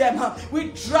drag them.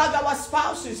 We drag our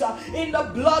spouses in the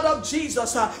blood of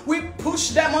Jesus. We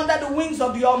push them under the wings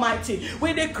of the Almighty.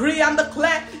 We decree and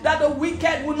declare that the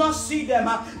wicked will not see them.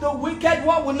 The wicked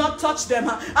one will not touch them.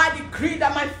 I decree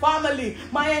that my family,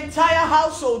 my entire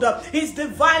household is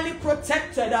divinely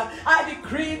protected. I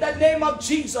decree in the name of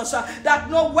Jesus that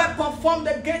no weapon formed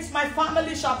against my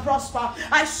family shall prosper.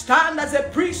 I stand as a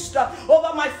priest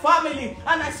over my family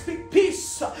and I speak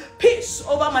peace. Peace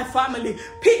over my family.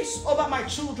 Peace over my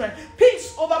children.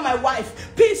 Peace over my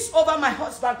wife. Peace over my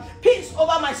husband. Peace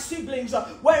over my siblings.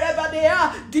 Wherever they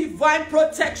are, divine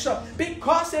protection.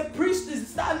 Because a priest is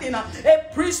standing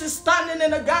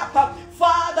in the gap.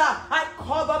 Father, I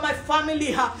cover my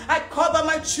family. I cover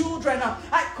my children.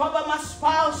 I cover my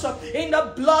spouse in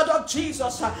the blood of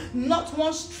Jesus. Not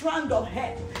one strand of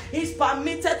hair is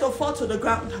permitted to fall to the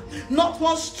ground. Not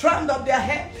one strand of their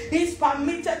hair is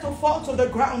permitted to fall to the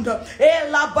ground.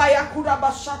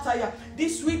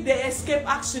 This week they escape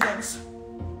accidents.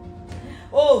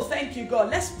 Oh, thank you, God.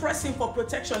 Let's press him for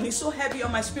protection. He's so heavy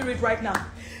on my spirit right now.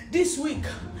 This week,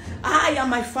 I and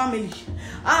my family,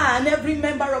 I and every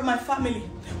member of my family,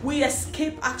 we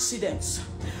escape accidents.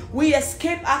 We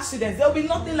escape accidents. There will be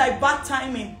nothing like bad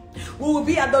timing. We will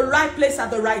be at the right place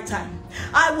at the right time.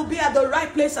 I will be at the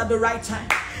right place at the right time.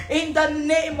 In the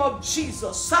name of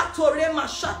Jesus. I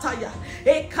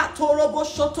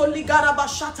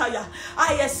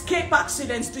escape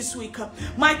accidents this week.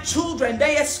 My children,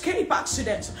 they escape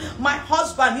accidents. My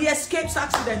husband, he escapes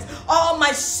accidents. All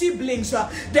my siblings,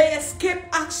 they escape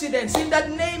accidents. In the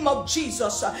name of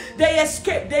Jesus. They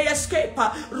escape. Every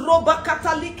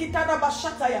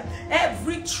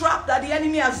trap that the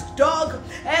enemy has dug,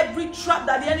 every trap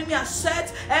that the enemy has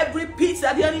set, every pit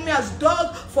that the enemy has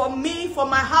dug for me, for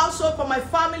my household, for my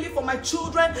family, for my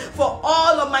children, for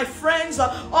all of my friends,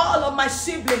 all of my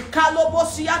siblings.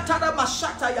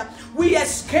 We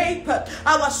escape.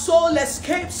 Our soul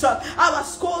escapes. Our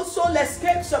soul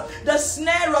escapes the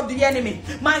snare of the enemy.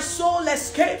 My soul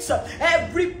escapes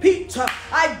every pit.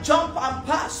 I jump and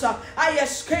pass. I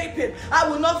escape it. I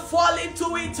will not fall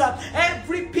into it.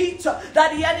 Every pit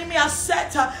that the enemy has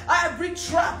set, every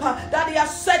trap that he has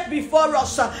set before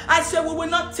us, I say we will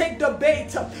not take the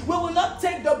bait. We will not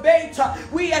take the bait.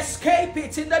 We escape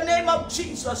it in the name of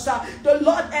Jesus. The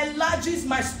Lord enlarges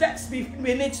my steps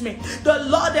beneath me. The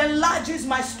Lord enlarges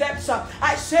my steps.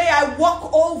 I say I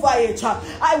walk over it.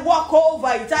 I walk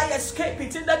over it. I escape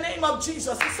it in the name of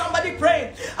Jesus. Is somebody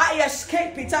praying? I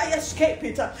escape it. I escape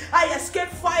it. I escape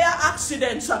fire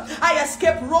accidents. I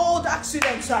escape road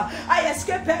accidents. I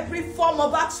escape every form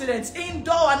of accidents,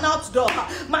 indoor and outdoor.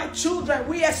 My children,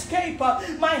 we escape.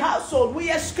 My household,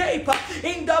 we escape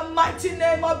in the mighty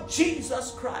name of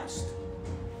Jesus Christ.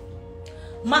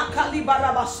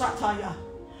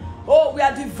 Oh, we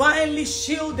are divinely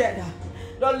shielded.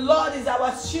 The Lord is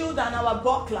our shield and our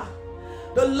buckler.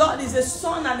 The Lord is a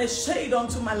sun and a shade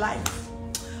unto my life.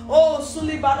 Oh,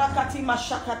 Sulibarakati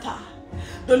Mashakata.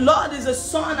 The Lord is a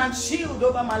sun and shield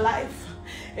over my life.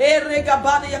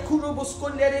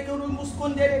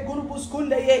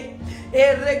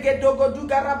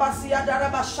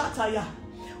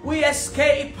 We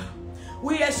escape.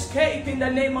 We escape in the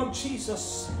name of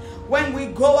Jesus. When we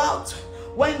go out,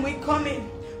 when we come in,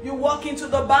 you walk into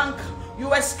the bank,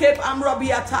 you escape armed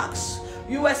robbery attacks.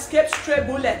 You escape stray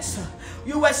bullets.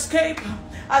 You escape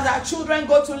as our children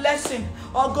go to lesson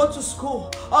or go to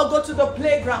school or go to the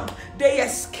playground. They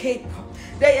escape.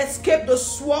 They escape the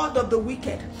sword of the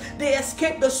wicked. They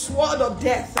escape the sword of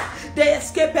death. They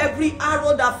escape every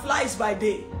arrow that flies by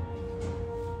day.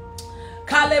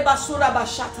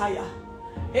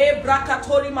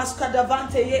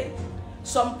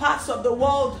 Some parts of the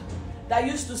world that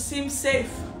used to seem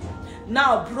safe,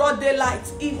 now broad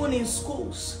daylight, even in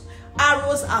schools,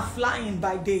 arrows are flying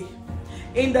by day.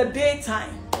 In the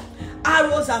daytime,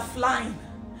 arrows are flying.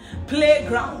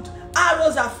 Playground,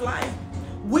 arrows are flying.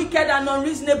 Wicked and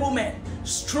unreasonable men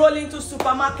strolling to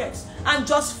supermarkets and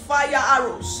just fire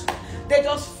arrows. They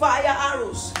just fire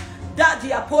arrows. Daddy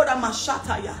apora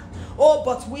mashataya. Oh,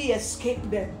 but we escape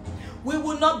them. We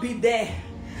will not be there.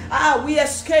 We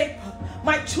escape.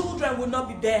 My children will not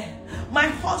be there. My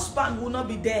husband will not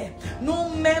be there. No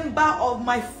member of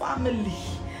my family.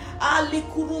 Ali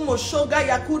kurumo shoga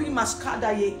yakuri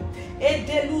maskadaye.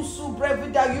 Edelusu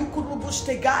brevida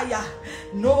yukurubustegaya.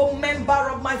 No member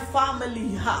of my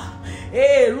family.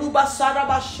 Ruba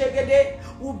saraba shegede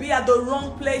will be at the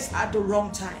wrong place at the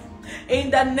wrong time. In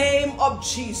the name of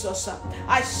Jesus,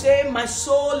 I say my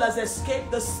soul has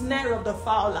escaped the snare of the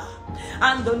fowler.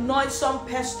 and the noisome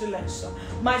pestilence.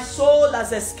 My soul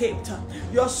has escaped.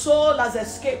 Your soul has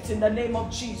escaped in the name of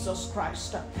Jesus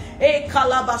Christ. E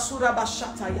kalabasura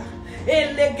bashataya.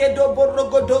 Elegedo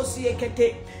borogodosi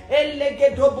ekete.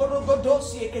 Elegedo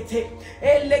borogodosi ekete.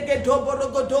 Elegedo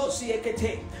borogodosi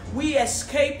ekete. We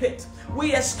escape it.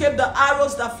 We escape the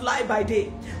arrows that fly by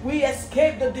day. We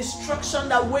escape the destruction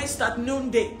that wastes at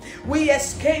noonday. We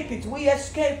escape it. We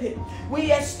escape it.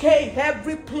 We escape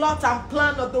every plot and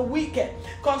plan of the wicked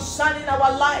concerning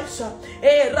our lives.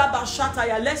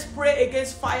 Let's pray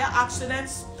against fire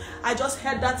accidents. I just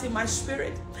heard that in my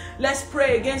spirit. Let's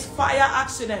pray against fire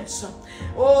accidents.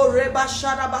 Oh, Reba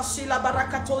Sharabasila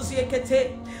Barakatozi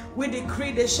Ekete. We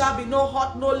decree there shall be no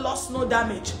hurt, no loss, no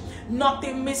damage.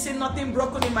 Nothing missing, nothing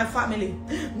broken in my family.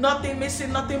 Nothing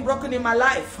missing, nothing broken in my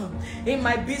life. In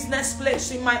my business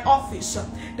place, in my office.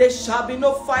 There shall be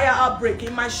no fire outbreak.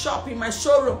 In my shop, in my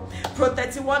showroom. Pro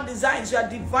 31 Designs, you are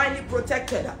divinely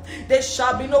protected. There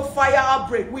shall be no fire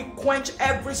outbreak. We quench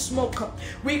every smoke.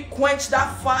 We quench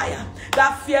that fire.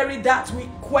 That fiery dart, we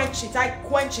quench it. I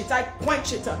quench it. I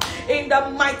quench it. In the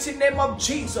mighty name of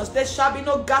Jesus. There shall be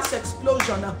no gas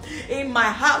explosion in my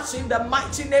house. In the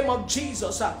mighty name of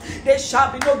Jesus. There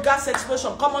shall be no gas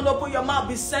explosion. Come on, open your mouth.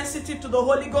 Be sensitive to the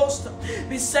Holy Ghost.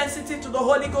 Be sensitive to the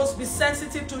Holy Ghost. Be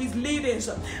sensitive to his leadings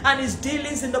and his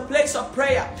dealings in the place of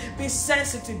prayer. Be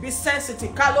sensitive. Be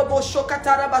sensitive.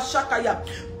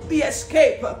 Be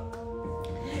escape.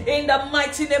 In the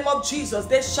mighty name of Jesus,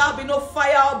 there shall be no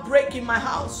fire outbreak in my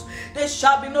house. There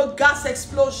shall be no gas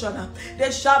explosion.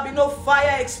 There shall be no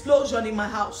fire explosion in my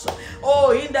house.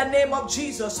 Oh, in the name of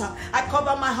Jesus, I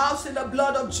cover my house in the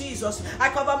blood of Jesus. I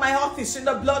cover my office in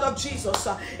the blood of Jesus.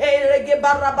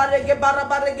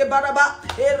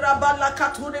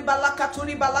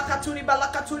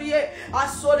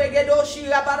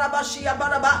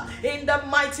 In the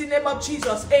mighty name of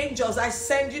Jesus, angels, I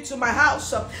send you to my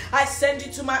house. I send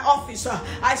you to my office.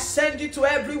 I send you to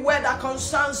everywhere that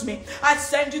concerns me. I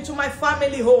send you to my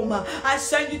family home. I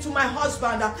send you to my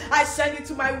husband. I send you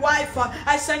to my wife.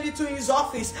 I send you to his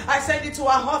office. I send you to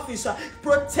our office.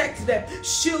 Protect them,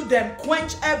 shield them,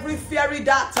 quench every fiery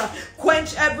dart.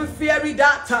 Quench every fiery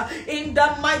dart in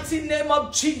the mighty name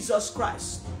of Jesus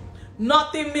Christ.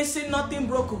 Nothing missing, nothing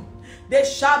broken. There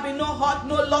shall be no hurt,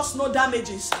 no loss, no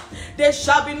damages. There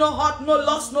shall be no hurt, no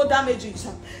loss, no damages.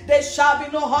 There shall be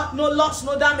no hurt, no loss,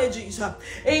 no damages.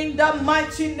 In the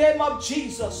mighty name of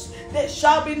Jesus, there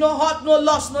shall be no hurt, no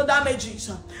loss, no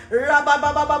damages.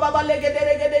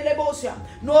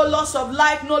 No loss of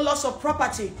life, no loss of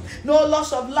property. No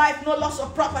loss of life, no loss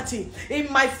of property.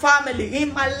 In my family,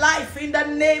 in my life, in the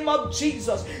name of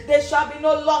Jesus, there shall be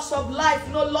no loss of life,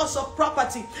 no loss of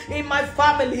property. In my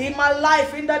family, in my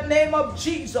life, in the name of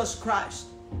Jesus Christ.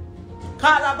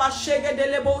 Karabashege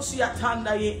delebosia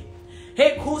tandaye. He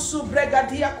kusu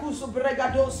bregadia kusu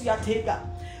bregadosia tega.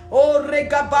 Oh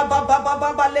rega baba baba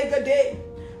baba legade.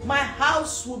 My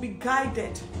house will be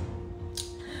guided.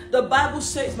 The Bible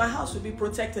says my house will be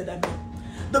protected.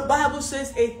 The Bible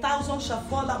says 1,000 shall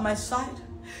fall at my side,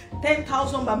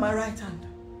 10,000 by my right hand,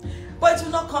 but it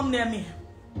will not come near me.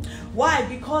 Why?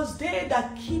 Because they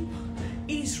that keep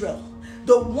Israel,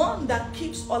 the one that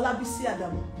keeps Olabisi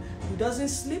Adamu, he doesn't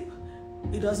sleep,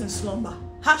 he doesn't slumber.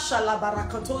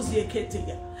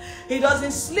 He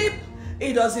doesn't sleep,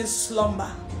 he doesn't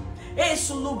slumber.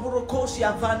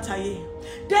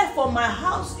 Therefore, my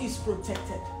house is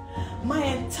protected. My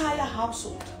entire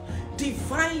household,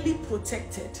 divinely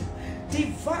protected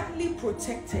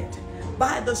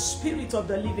by the Spirit of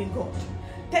the living God.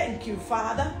 Thank you,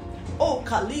 Father. Oh,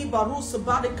 Kaliba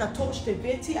Rusabari Katosh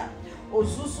Tevetia.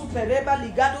 Ozusu pereba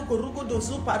ligado gorugo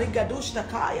dozu parigadosh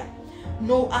takaya.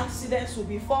 No accidents will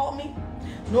befall me.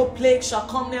 No plague shall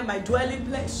come near my dwelling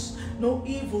place. No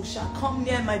evil shall come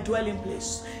near my dwelling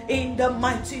place. In the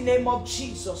mighty name of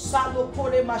Jesus.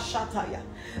 Salopore mashataya.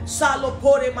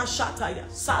 Salopore mashataya.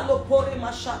 Salopore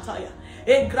mashataya.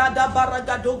 Egrada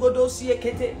baragadogodosi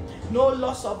ekete. No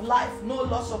loss of life, no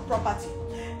loss of property.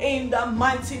 In the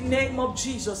mighty name of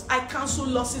Jesus, I cancel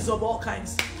losses of all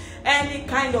kinds. Any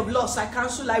kind of loss, I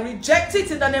cancel, I reject it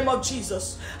in the name of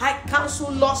Jesus. I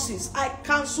cancel losses. I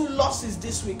cancel losses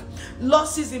this week.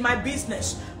 Losses in my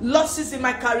business, losses in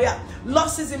my career,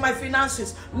 losses in my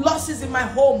finances, losses in my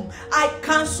home. I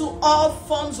cancel all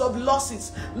forms of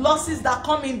losses. Losses that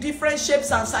come in different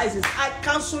shapes and sizes. I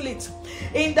cancel it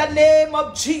in the name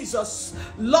of Jesus.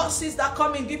 Losses that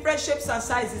come in different shapes and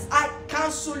sizes, I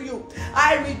cancel you.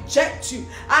 I reject you.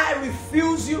 I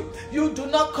refuse you. You do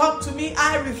not come to me.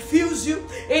 I refuse you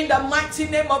in the mighty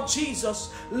name of Jesus.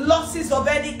 Losses of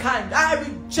any kind, I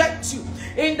reject you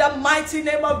in the mighty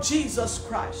name of Jesus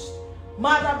Christ.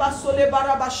 Marabasole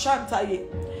barabashantaye.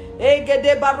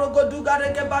 Egede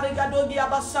barogodugarege barigadogi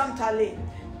abasantale.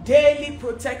 Daily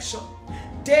protection.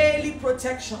 Daily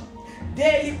protection.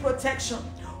 Daily protection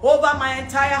over my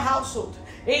entire household.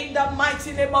 In the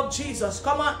mighty name of Jesus.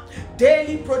 Come on.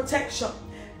 Daily protection.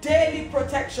 Daily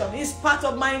protection is part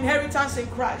of my inheritance in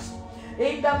Christ.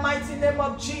 In the mighty name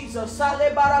of Jesus.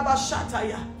 Sale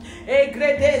barabashataya.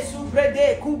 Egrede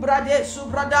subrede kubrade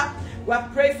subrada. We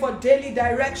have prayed for daily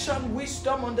direction,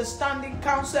 wisdom, understanding,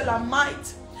 counsel, and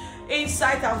might,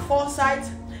 insight and foresight.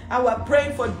 And we are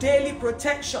praying for daily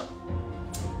protection.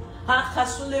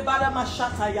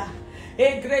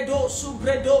 Egredo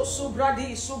subredo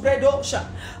subradi subredosha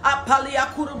apalia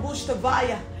kurubushta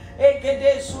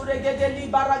egede suregede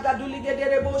libaragaduli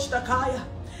gedere boshtakaya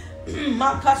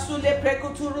makasule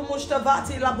prekuturu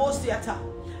mustavati labostiata.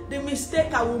 The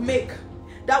mistake I will make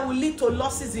that will lead to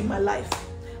losses in my life,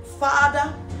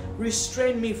 Father,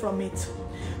 restrain me from it,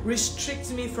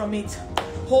 restrict me from it,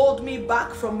 hold me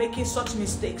back from making such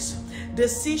mistakes.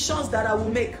 Decisions that I will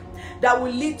make that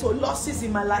will lead to losses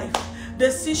in my life,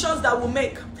 decisions that will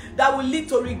make that will lead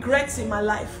to regrets in my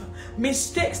life,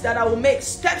 mistakes that I will make,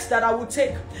 steps that I will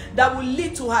take that will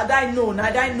lead to had I known, I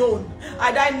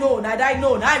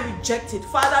reject it.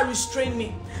 Father, restrain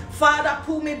me. Father,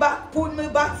 pull me back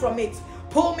from it.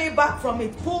 Pull me back from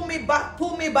it. Pull me back.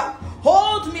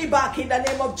 Hold me back in the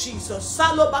name of Jesus.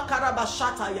 Salo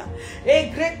bakarabashataya.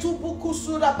 Egretu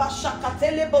bukusura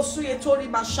bashakatele bosuye tori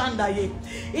mashandaye.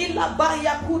 Ila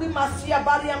baya kuri masia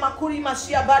baria makuri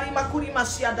masia bari makuri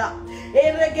masiada.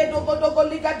 Eregedo godogo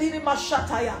ligadiri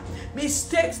mashataya.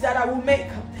 Mistakes that I will make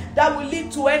that will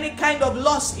lead to any kind of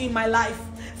loss in my life.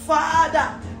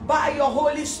 Father, by your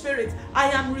Holy Spirit, I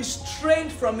am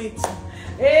restrained from it.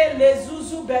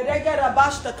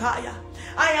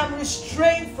 I am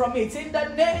restrained from it in the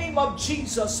name of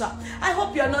Jesus. I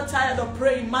hope you are not tired of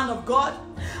praying, man of God.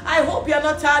 I hope you are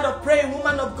not tired of praying,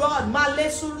 woman of God.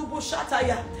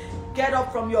 Get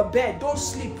up from your bed. Don't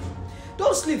sleep.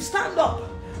 Don't sleep. Stand up.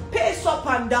 Pace up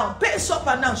and down. Pace up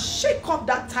and down. Shake off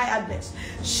that tiredness.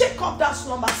 Shake off that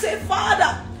slumber. Say,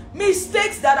 Father,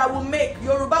 mistakes that I will make.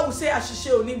 Yoruba will say, hey,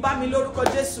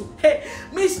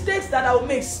 mistakes that I will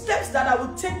make, steps that I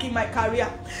will take in my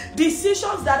career,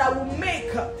 decisions that I will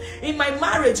make in my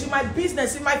marriage, in my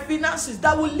business, in my finances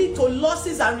that will lead to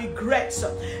losses and regrets,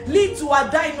 lead to a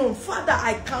dying. Father,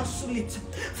 I cancel it.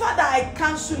 Father, I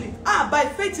cancel it. By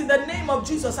faith in the name of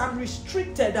Jesus, I'm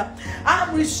restricted.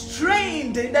 I'm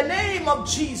restrained in the name of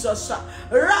Jesus.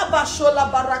 Rabashola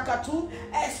barakatu,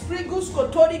 esprigus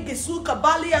kotori gisu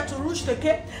kabalia.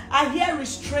 I hear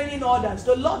restraining orders.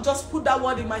 The Lord just put that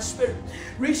word in my spirit.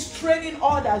 Restraining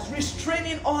orders.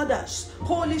 Restraining orders.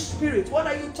 Holy Spirit, what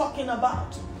are you talking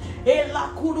about? It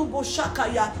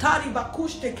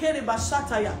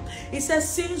says,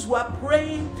 since we're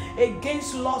praying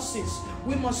against losses,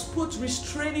 we must put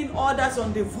restraining orders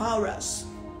on devourers.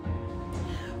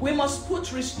 We must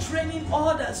put restraining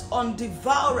orders on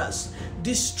devourers,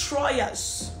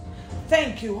 destroyers.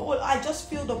 Thank you. Oh, I just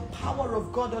feel the power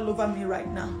of God all over me right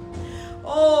now.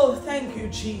 Oh, thank you,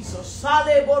 Jesus.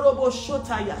 Thank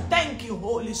you,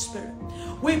 Holy Spirit.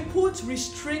 We put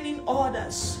restraining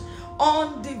orders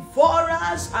on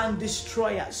devourers and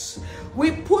destroyers.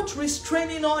 We put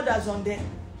restraining orders on them.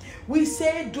 We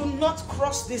say, do not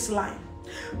cross this line.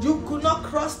 You could not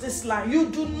cross this line. You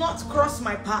do not cross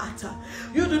my path.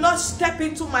 You do not step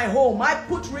into my home. I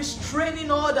put restraining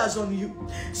orders on you.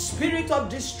 Spirit of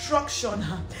destruction,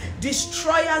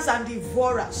 destroyers and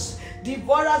devourers.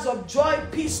 Devourers of joy,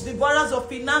 peace, devourers of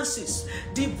finances,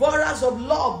 devourers of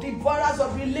love, devourers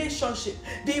of relationship,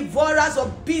 devourers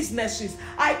of businesses.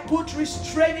 I put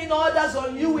restraining orders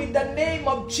on you in the name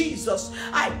of Jesus.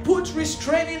 I put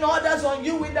restraining orders on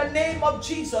you in the name of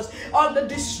Jesus. On the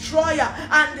destroyer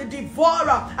and the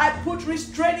devourer, I put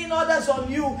restraining orders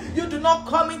on you. You do not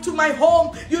come into my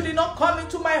home. You do not come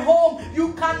into my home.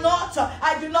 You cannot.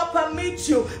 I do not permit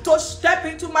you to step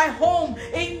into my home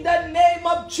in the name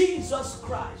of Jesus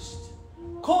Christ.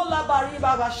 Kola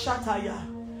bariba bashataya.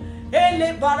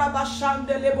 Ele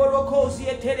barabashande leborokozi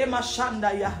etere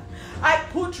mashandaya. I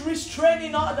put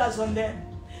restraining orders on them.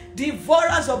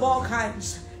 Devourers of all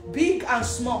kinds, big and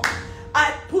small.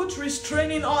 I put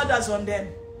restraining orders on them.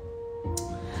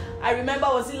 I remember,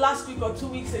 was it last week or 2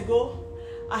 weeks ago?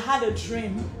 I had a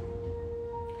dream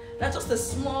that just a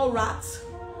small rat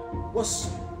was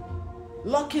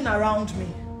locking around me,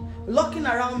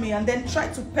 and then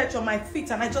tried to perch on my feet,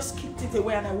 and I just kicked it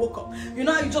away and I woke up. You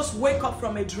know how you just wake up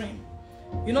from a dream?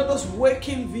 You know those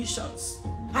waking visions?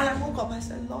 And I woke up, I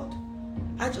said, Lord,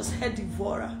 I just heard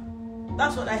devourer.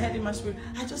 That's what I heard in my spirit.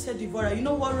 I just said devourer. You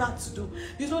know what rats do?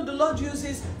 You know the Lord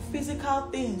uses physical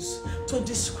things to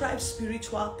describe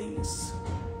spiritual things.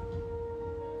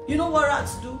 You know what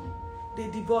rats do? They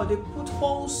devour. They put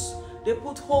holes. They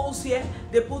put holes here.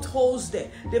 They put holes there.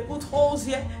 They put holes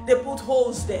here. They put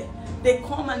holes there. They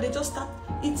come and they just start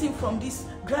eating from this,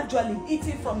 gradually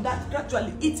eating from that,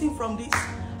 gradually eating from this.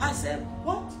 I said,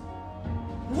 what?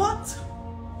 What?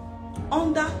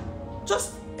 Under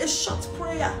just a short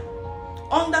prayer,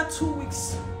 under 2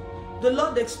 weeks, the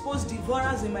Lord exposed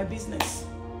devourers in my business.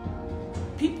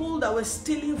 People that were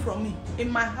stealing from me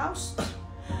in my house,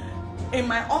 in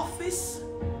my office.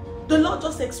 The Lord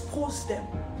just exposed them.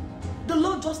 The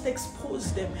Lord just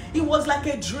exposed them. It was like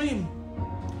a dream.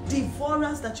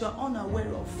 Devourers that you are unaware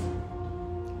of.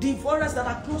 Devourers that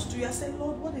are close to you. I said,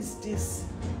 Lord, what is this?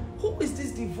 Who is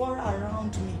this devourer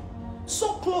around me?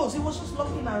 So close. He was just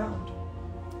looking around.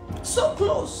 So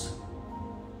close.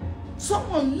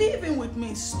 Someone living with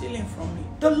me is stealing from me.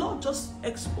 The Lord just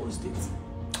exposed it.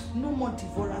 No more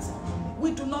devourers around me.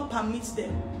 We do not permit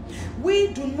them. We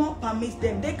do not permit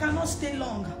them. They cannot stay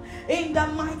long. In the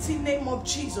mighty name of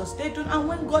Jesus. They do. And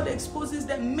when God exposes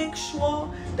them, make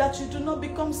sure that you do not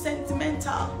become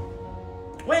sentimental.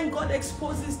 When God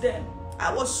exposes them,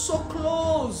 I was so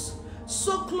close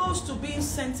to being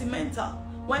sentimental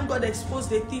when God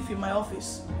exposed a thief in my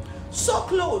office. So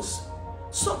close.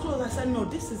 So close. I said, no,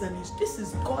 this is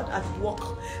God at work.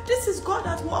 This is God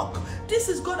at work. This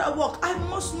is God at work. I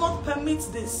must not permit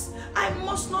this. I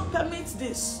must not permit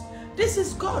this. This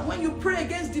is God. When you pray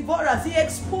against devourers, He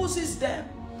exposes them.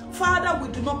 Father,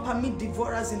 we do not permit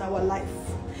devourers in our life.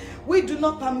 We do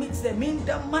not permit them in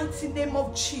the mighty name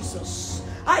of Jesus.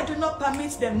 I do not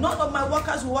permit them. None of my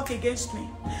workers will work against me.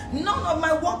 None of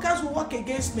my workers will work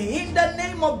against me. In the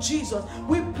name of Jesus,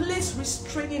 we place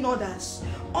restraining orders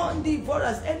on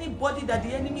devourers. Anybody that the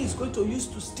enemy is going to use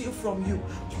to steal from you,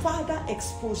 Father,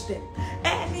 expose them.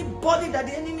 Anybody that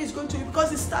the enemy is going to,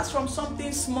 because it starts from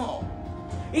something small.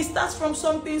 It starts from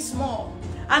something small.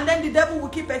 And then the devil will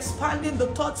keep expanding the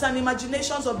thoughts and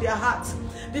imaginations of their heart.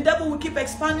 The devil will keep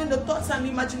expanding the thoughts and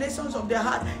imaginations of their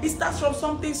heart. It starts from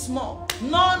something small.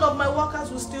 None of my workers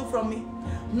will steal from me.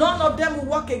 None of them will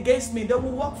work against me. They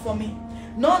will work for me.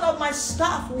 None of my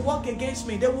staff will work against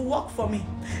me. They will work for me.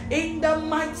 In the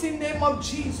mighty name of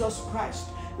Jesus Christ.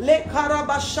 Le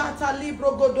karabashata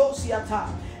libro godosiata.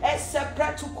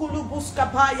 Esepretu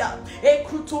kulubuskapaya.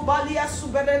 Ekrutubalia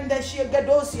suberende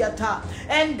shiegedosiata.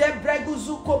 Ende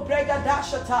breguzuko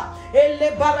bregadashata.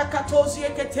 Ele barakatozi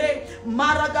ekete.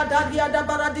 Maragadaria da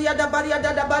baradia da baria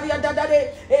da baria da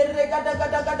dade.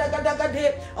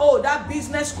 Eregadagadagadagade. Oh, that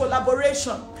business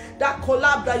collaboration. That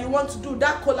collab that you want to do.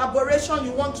 That collaboration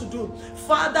you want to do.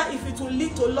 Father, if it will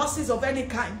lead to losses of any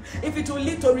kind. If it will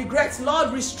lead to regrets,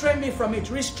 Lord, restrain me from it.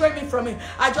 Restrain me from it.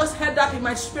 I just heard that in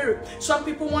my spirit. Some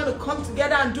people want to come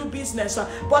together and do business,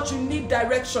 but you need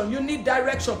direction. You need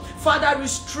direction. Father,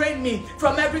 restrain me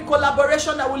from every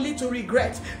collaboration that will lead to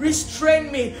regret.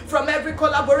 Restrain me from every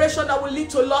collaboration that will lead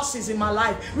to losses in my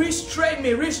life. Restrain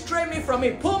me from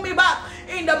it. Pull me back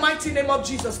in the mighty name of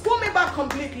Jesus. Pull me back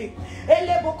completely.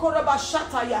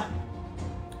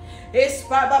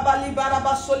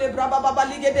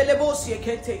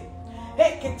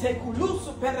 Ekete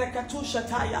kulusu perekatusha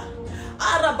taya.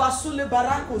 Arabasule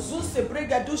barako zuse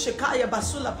bregadushe kaya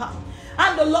basulapa.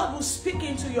 And the Lord will speak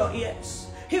into your ears.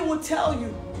 He will tell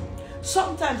you.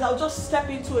 Sometimes I'll just step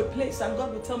into a place and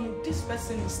God will tell me, this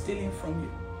person is stealing from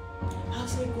you. I'll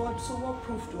say, God, so what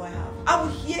proof do I have? I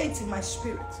will hear it in my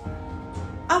spirit.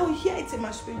 I will hear it in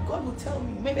my spirit. God will tell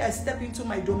me. Maybe I step into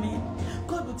my domain.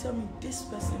 God will tell me, this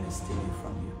person is stealing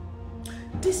from you.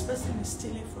 This person is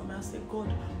stealing from me. I say,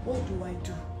 God, what do I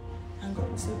do? And God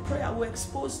will say, prayer will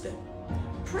expose them.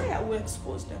 Prayer will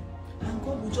expose them. And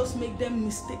God will just make them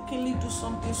mistakenly do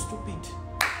something stupid.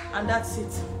 And that's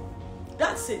it.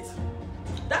 That's it.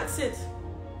 That's it.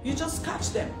 You just catch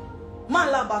them.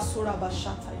 Malabasura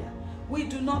bashataya. We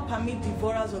do not permit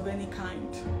devourers of any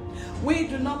kind. We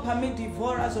do not permit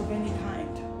devourers of any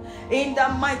kind. In the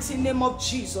mighty name of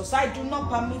Jesus, I do not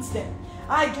permit them.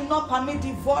 I do not permit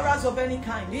devourers of any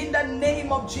kind. In the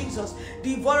name of Jesus,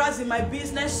 devourers in my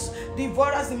business,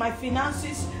 devourers in my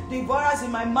finances, devourers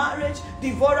in my marriage,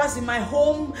 devourers in my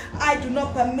home, I do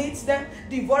not permit them.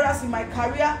 Devourers in my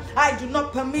career, I do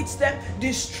not permit them.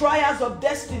 Destroyers of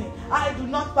destiny, I do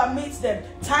not permit them.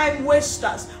 Time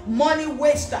wasters, money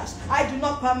wasters, I do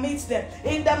not permit them.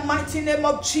 In the mighty name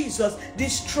of Jesus,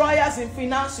 destroyers in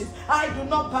finances, I do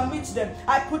not permit them.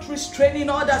 I put restraining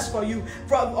orders for you,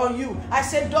 on you. I I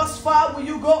say, thus far will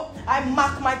you go. I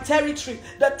mark my territory,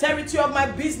 the territory of my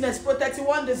business, Pro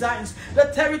 31 Designs,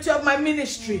 the territory of my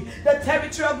ministry, the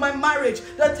territory of my marriage,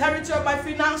 the territory of my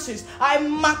finances. I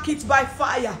mark it by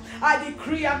fire. I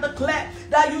decree and declare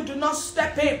that you do not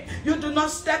step in. You do not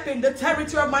step in the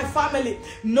territory of my family.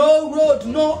 No road,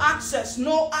 no access,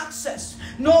 no access,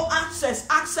 no access.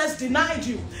 Access denied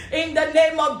you. In the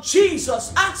name of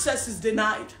Jesus, access is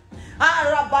denied.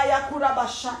 Arabaya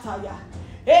kurabashataya.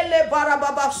 Ele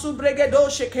barababa subregedo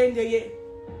shekendeye.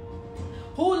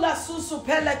 Hula susu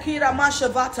pelekira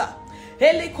mashavata.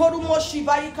 Ele korumo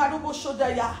shivai karubo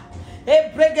shodaya.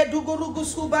 E bregedugurugu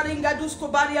skubaringa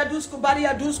duskubaria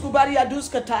duskubaria duskubaria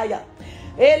duskataya.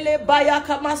 Ele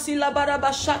bayaka masila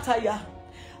barabashataya.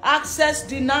 Access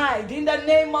denied in the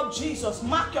name of Jesus.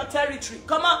 Mark your territory.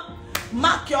 Come on.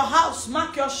 Mark your house.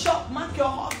 Mark your shop. Mark your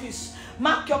office.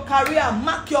 Mark your career.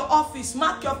 Mark your office.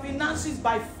 Mark your finances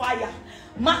by fire.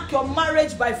 Mark your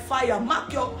marriage by fire.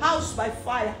 Mark your house by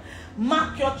fire.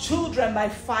 Mark your children by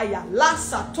fire.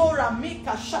 Lasa Torah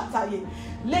Mika Shataye.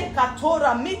 Leka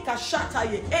Torah Mika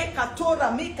Shataye. Eka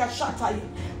Torah Mika Shataye.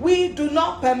 We do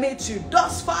not permit you.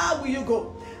 Thus far will you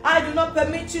go. I do not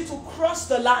permit you to cross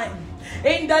the line.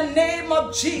 In the name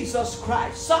of Jesus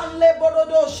Christ. Sanle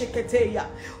borodo sheketeya.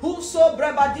 Huso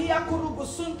brebadia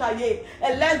kurubusuntaye.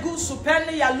 Elegu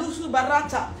supene ya lusu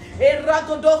barata.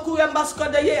 Eragodoku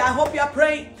embaskodaye. I hope you are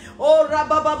praying. Oh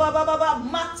rabababababa.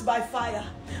 Marked by fire.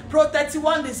 Pro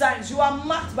 31 Designs. You are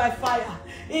marked by fire.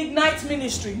 Ignite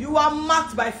Ministry. You are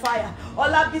marked by fire.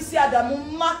 Olabisi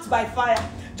Adamu marked by fire.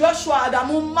 Joshua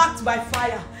Adamu marked by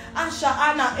fire. Asha,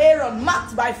 Anna, Aaron,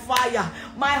 marked by fire.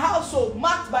 My household,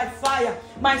 marked by fire.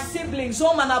 My siblings,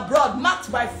 home and abroad, marked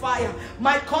by fire.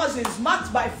 My cousins,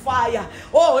 marked by fire.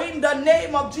 Oh, in the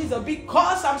name of Jesus,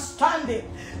 because I'm standing,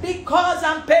 because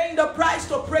I'm paying the price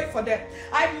to pray for them,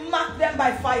 I mark them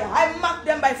by fire. I mark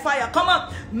them by fire. Come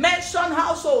on, mention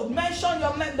household, mention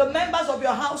the members of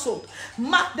your household.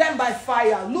 Mark them by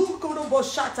fire. Lukurobo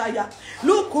Shataya.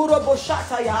 Lukurobo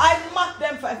Shataya. I mark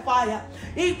them by fire.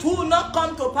 It will not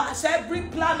come to pass. Every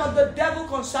plan of the devil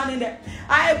concerning them,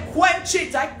 I quench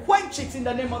it. I quench it in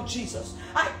the name of Jesus.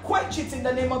 I quench it in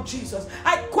the name of Jesus.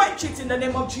 I quench it in the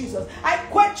name of Jesus. I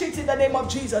quench it in the name of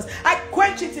Jesus. I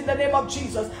quench it in the name of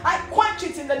Jesus. I quench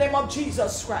it in the name of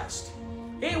Jesus Christ.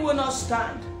 It will not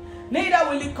stand, neither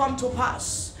will it come to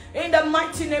pass. In the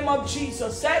mighty name of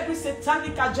Jesus, every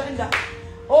satanic agenda,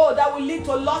 oh, that will lead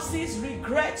to losses,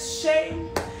 regrets, shame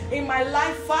in my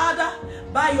life, Father,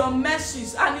 by your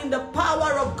mercies and in the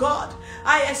power of God,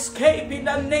 I escape in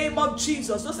the name of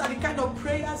Jesus. Those are the kind of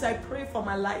prayers I pray for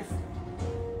my life.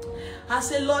 I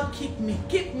say, Lord, keep me,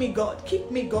 God, keep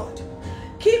me, God,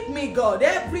 keep me, God.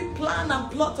 Every plan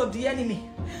and plot of the enemy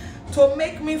to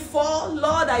make me fall,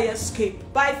 Lord, I escape.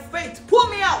 By faith, pull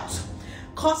me out.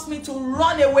 Cause me to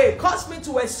run away. Cause me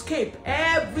to escape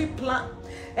every plan,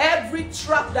 every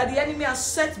trap that the enemy has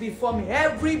set before me,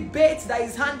 every bait that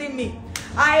is handing me.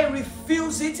 I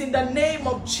refuse it in the name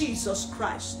of Jesus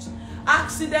Christ.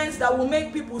 Accidents that will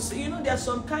make people say, you know, there are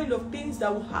some kind of things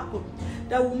that will happen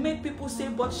that will make people say,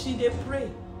 but she they pray.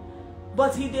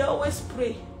 But he they always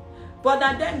pray. But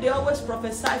and then they always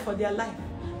prophesy for their life.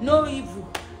 No evil.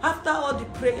 After all the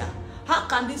prayer, how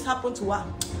can this happen to her?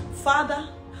 Father,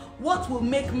 what will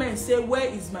make men say, where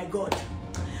is my God?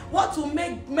 What will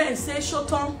make men say,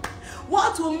 Shoton?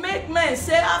 What will make men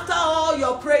say after all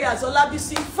your prayers,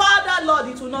 Olabisi, Father, Lord,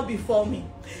 it will not be for me.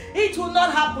 It will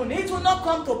not happen. It will not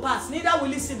come to pass. Neither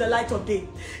will it see the light of day.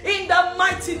 In the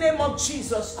mighty name of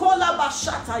Jesus.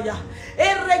 Kolabashataya.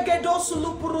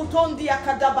 Eregedosulupurutondia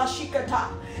kadabashikata.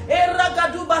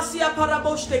 Eragadubasia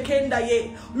paraboshte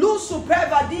kendaye. Lusu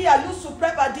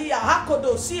prevadia.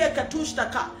 Hakodo siye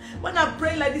katushtaka. When I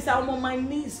pray like this, I'm on my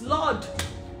knees. Lord,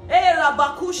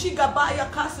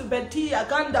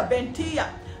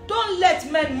 don't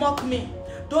let men mock me.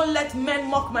 Don't let men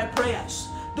mock my prayers.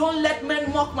 Don't let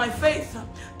men mock my faith.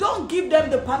 Don't give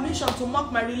them the permission to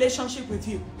mock my relationship with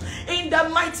you. In the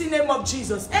mighty name of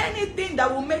Jesus, anything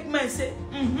that will make men say,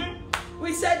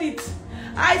 we said it.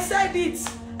 I said it.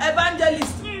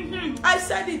 Evangelist, I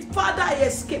said it. Father, I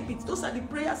escape it. Those are the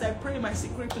prayers I pray in my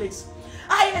secret place.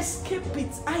 I escape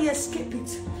it. I escape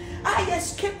it. I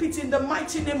escape it in the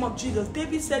mighty name of Jesus.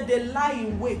 David said, they lie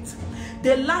in wait.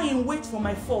 They lie in wait for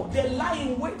my fall. They lie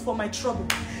in wait for my trouble.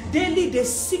 Daily they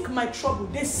seek my trouble.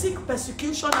 They seek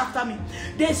persecution after me.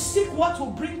 They seek what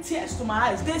will bring tears to my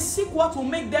eyes. They seek what will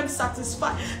make them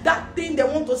satisfy that thing they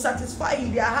want to satisfy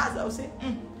in their hearts. I will say,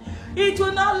 it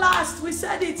will not last. We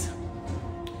said it.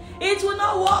 It will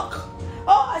not work.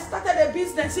 Oh, I started a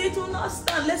business. It will not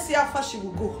stand. Let's see how far she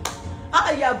will go.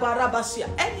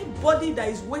 Anybody that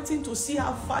is waiting to see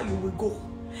how far you will go,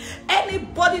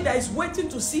 anybody that is waiting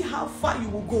to see how far you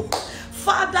will go,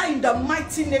 Father, in the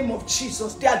mighty name of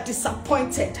Jesus, they are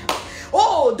disappointed.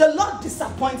 Oh, the Lord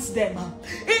disappoints them.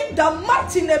 In the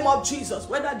mighty name of Jesus,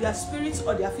 whether they are spirits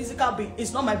or they are physical being,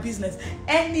 it's not my business.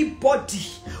 Anybody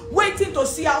waiting to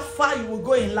see how far you will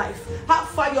go in life, how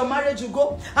far your marriage will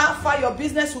go, how far your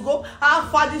business will go, how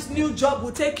far this new job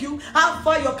will take you, how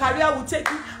far your career will take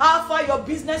you, how far your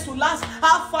business will last,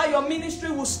 how far your ministry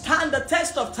will stand the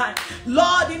test of time.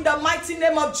 Lord, in the mighty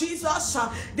name of Jesus,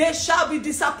 they shall be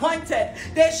disappointed.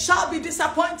 They shall be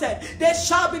disappointed. They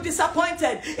shall be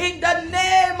disappointed. In the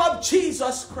name of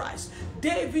Jesus Christ.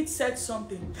 David said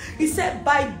something. He said,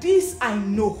 by this I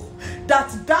know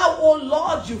that thou, O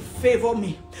Lord, you favor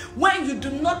me, when you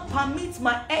do not permit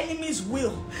my enemy's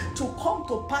will to come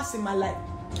to pass in my life.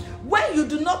 When you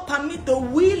do not permit the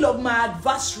will of my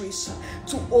adversaries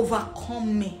to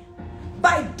overcome me.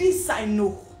 By this I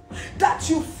know that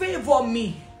you favor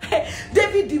me.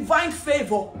 David divined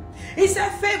favor. He said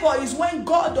favor is when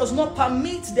God does not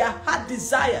permit their heart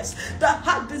desires, the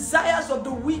heart desires of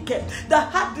the wicked, the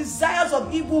heart desires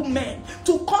of evil men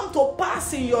to come to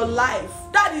pass in your life.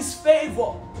 That is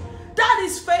favor. That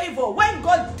is favor. When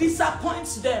God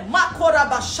disappoints them. Makora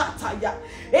bashataya.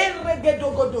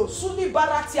 Eregedogodo. Suli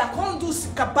baratia. Kondus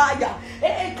kabaya.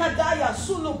 Kadaya.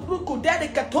 Sulu bruku.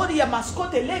 Dedicatoria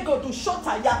maskote. Lego du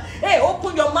shotaya.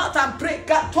 Open your mouth and pray.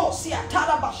 Katosia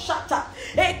tarabashata.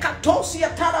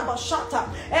 Katosia tarabashata.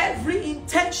 Every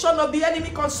intention of the enemy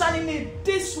concerning me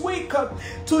this week,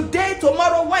 today,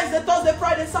 tomorrow, Wednesday, Thursday,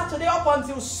 Friday, Saturday, up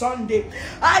until Sunday,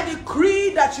 I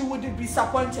decree that you will be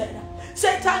disappointed.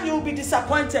 Satan, you will be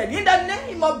disappointed. In the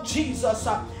name of Jesus,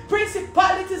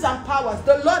 principalities and powers,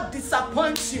 the Lord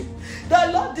disappoints you.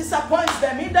 The Lord disappoints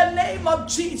them. In the name of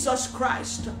Jesus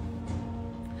Christ.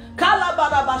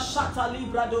 Kalabarabashata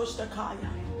libradoshtakaya.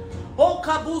 O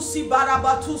kabusi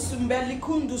barabatu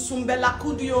sumbelikundu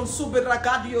sumbelakudio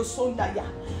subiragadio sondaya.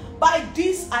 By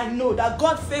this I know that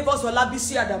God favors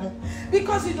Olabisi Adamu,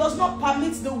 because He does not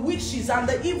permit the wishes and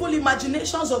the evil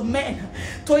imaginations of men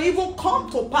to even come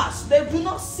to pass. They do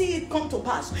not see it come to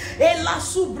pass. It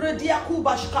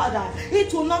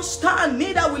will not stand,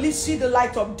 neither will it see the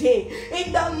light of day.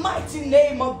 In the mighty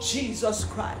name of Jesus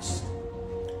Christ.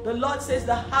 The Lord says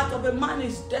the heart of a man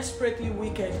is desperately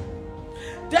wicked.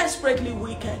 Desperately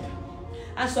wicked.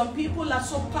 And some people are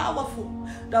so powerful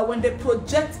that when they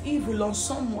project evil on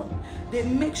someone, they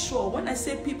make sure, when I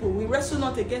say people, we wrestle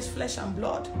not against flesh and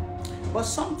blood, but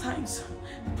sometimes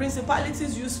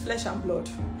principalities use flesh and blood.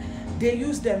 They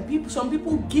use them. Some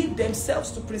people give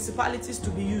themselves to principalities to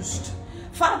be used.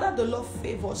 Father, the Lord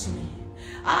favors me.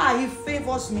 He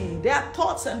favors me. Their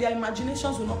thoughts and their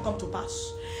imaginations will not come to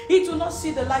pass. It will not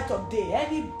see the light of day.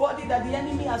 Anybody that the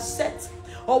enemy has set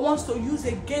or wants to use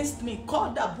against me, as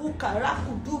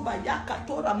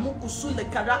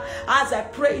I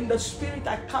pray in the spirit,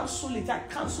 I cancel it. I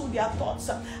cancel their thoughts.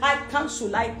 I quench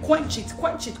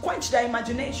their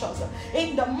imaginations.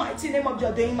 In the mighty name of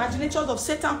God, the imaginations of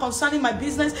Satan concerning my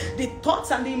business, the thoughts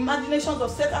and the imaginations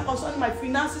of Satan concerning my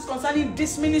finances, concerning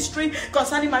this ministry,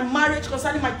 concerning my marriage,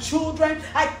 concerning my children,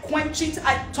 I quench it,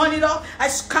 I turn it off, I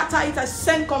scatter it, I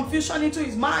send confusion into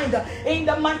his mind. In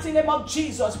the mighty name of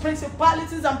Jesus,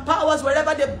 principalities and powers,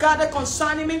 wherever they've gathered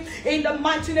concerning me, in the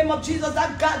mighty name of Jesus,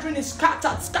 that gathering is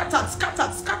scattered.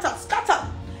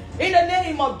 In the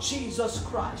name of Jesus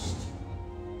Christ.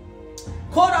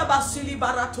 Korabasili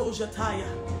barato jataya.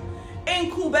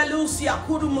 Enkubelusia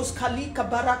kurumus kalika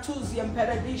baratuzi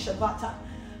emperadisha vata.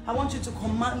 I want you to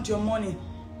command your morning.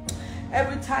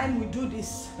 Every time we do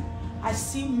this, I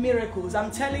see miracles.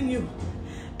 I'm telling you,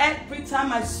 every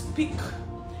time I speak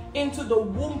into the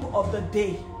womb of the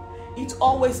day, it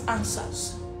always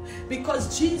answers.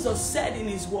 Because Jesus said in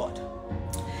his word,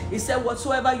 he said,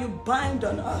 whatsoever you bind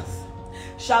on earth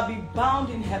shall be bound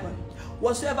in heaven.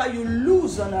 Whatsoever you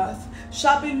loose on earth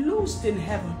shall be loosed in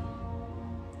heaven.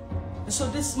 And so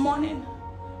this morning,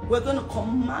 we're going to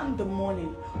command the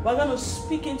morning. We're going to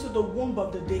speak into the womb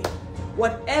of the day.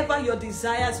 Whatever your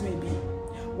desires may be,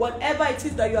 whatever it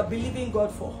is that you are believing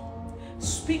God for,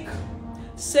 speak.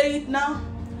 Say it now.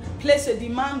 Place a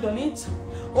demand on it.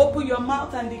 Open your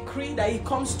mouth and decree that it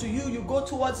comes to you. You go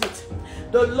towards it.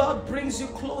 The Lord brings you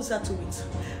closer to it.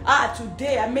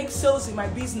 Today I make sales in my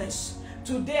business.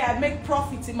 Today I make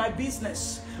profits in my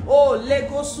business. Oh,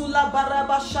 Lego Sula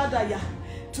Baraba Shadaya.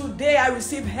 Today I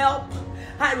receive help.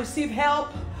 I receive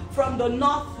help from the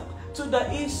north to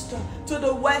the east, to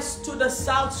the west, to the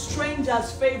south.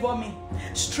 Strangers favor me.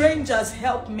 Strangers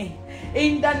help me.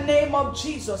 In the name of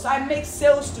Jesus, I make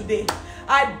sales today.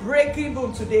 I break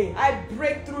even today. I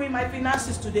break through in my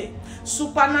finances today.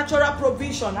 Supernatural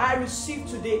provision I receive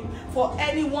today. For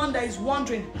anyone that is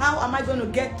wondering, how am I going to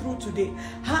get through today?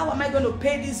 How am I going to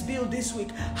pay this bill this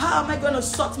week? How am I going to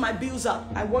sort my bills out?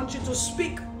 I want you to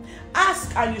speak.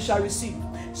 Ask and you shall receive.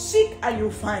 Seek and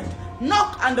you'll find.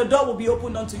 Knock and the door will be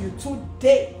opened unto you.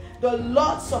 Today, the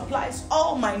Lord supplies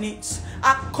all my needs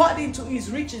according to his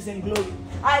riches in glory.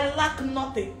 I lack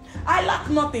nothing. I lack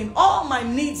nothing. All my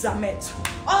needs are met.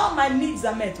 All my needs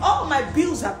are met. All my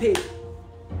bills are paid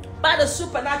by the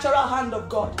supernatural hand of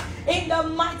God. In the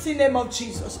mighty name of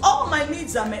Jesus, all my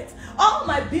needs are met. All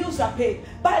my bills are paid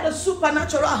by the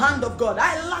supernatural hand of God.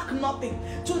 I lack nothing.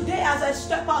 Today, as I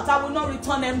step out, I will not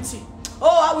return empty.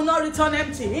 Oh, I will not return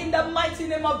empty. In the mighty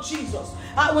name of Jesus,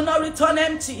 I will not return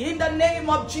empty. In the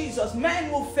name of Jesus, men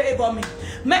will favor me.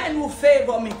 Men will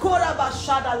favor me.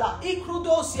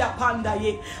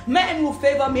 Men will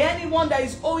favor me. Anyone that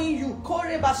is owing you,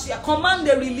 command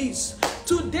a release.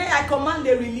 Today I command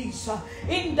a release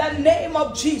in the name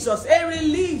of Jesus. A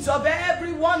release of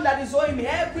everyone that is owing me.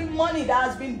 Every money that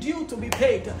has been due to be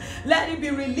paid. Let it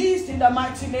be released in the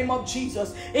mighty name of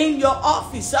Jesus. In your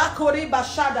office.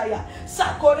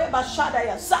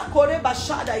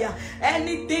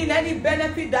 Anything, any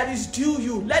benefit that is due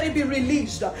you, let it be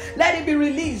released. Let it be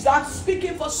released. I'm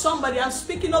speaking for somebody. I'm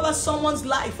speaking over someone's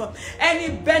life. Any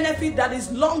benefit that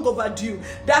is long overdue,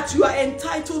 that you are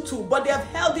entitled to, but they have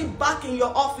held it back in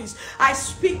your office, I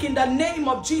speak in the name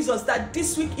of Jesus that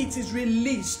this week it is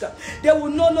released. They will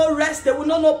know no rest, they will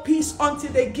know no peace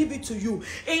until they give it to you.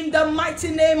 In the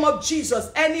mighty name of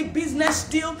Jesus, any business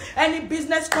deal, any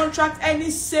business contract,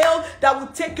 any sale that will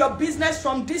take your business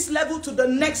from this level to the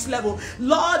next level,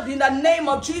 Lord, in the name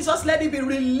of Jesus, let it be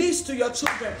released to your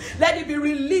children. Let it be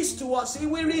released to us.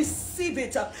 We receive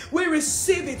it. We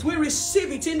receive it. We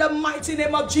receive it in the mighty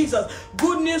name of Jesus.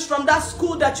 Good news from that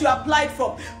school that you applied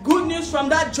for. Good news from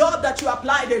that job that you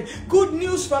applied in. Good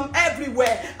news from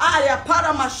everywhere.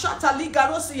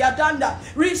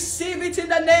 Receive it in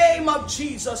the name of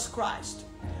Jesus Christ.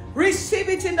 Receive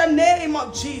it in the name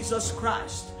of Jesus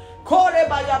Christ.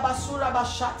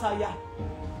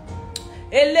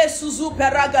 Ele suzu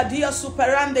peragadia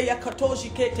superande ya katoji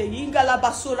kete inga la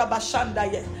basura bashanda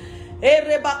ye.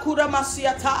 Ere bakura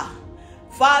masiata.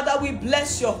 Father, we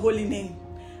bless your holy name.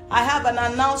 I have an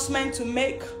announcement to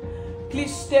make.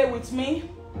 Please stay with me.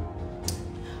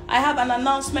 I have an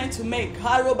announcement to make.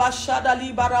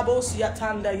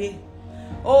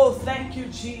 Oh, thank you,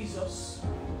 Jesus.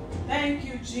 Thank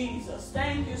you, Jesus.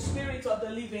 Thank you, Spirit of the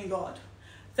living God.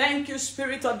 Thank you,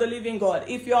 Spirit of the living God.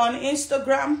 If you're on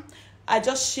Instagram, I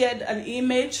just shared an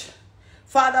image.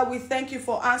 Father, we thank you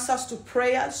for answers to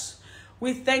prayers.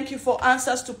 We thank you for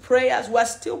answers to prayers. We're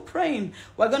still praying.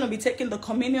 We're going to be taking the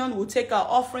communion. We'll take our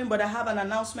offering, but I have an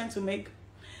announcement to make.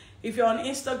 If you're on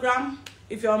Instagram,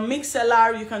 if you're on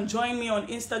Mixlr, you can join me on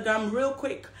Instagram real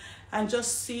quick and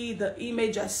just see the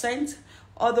image I sent.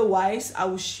 Otherwise, I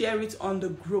will share it on the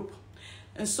group.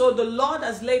 And so the Lord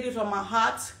has laid it on my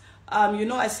heart. You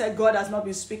know, I said God has not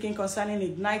been speaking concerning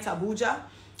Ignite Abuja.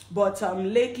 But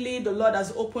lately, the Lord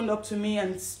has opened up to me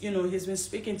and, you know, he's been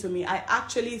speaking to me. I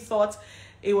actually thought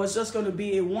it was just going to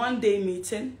be a one-day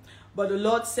meeting. But the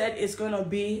Lord said it's going to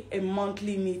be a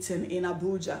monthly meeting in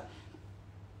Abuja.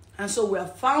 And so we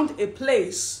have found a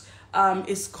place.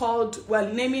 It's called, we're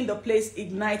naming the place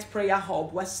Ignite Prayer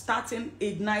Hub. We're starting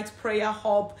Ignite Prayer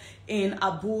Hub in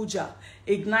Abuja.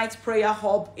 Ignite Prayer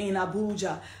Hub in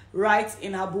Abuja. Right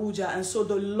in Abuja. And so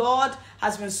the Lord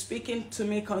has been speaking to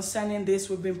me concerning this.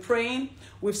 We've been praying.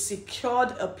 We've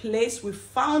secured a place. We've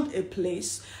found a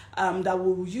place that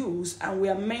we'll use, and we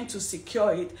are meant to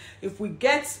secure it. If we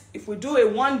do a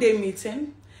one-day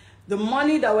meeting, the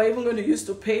money that we're even going to use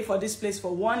to pay for this place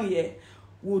for 1 year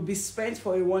will be spent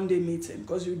for a one-day meeting,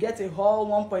 because you get a hall,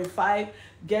 1.5,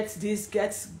 get this,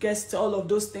 get all of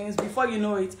those things. Before you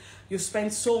know it, you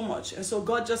spend so much. And so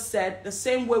God just said, the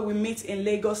same way we meet in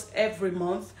Lagos every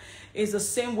month is the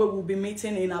same way we'll be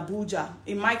meeting in Abuja.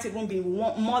 It might even be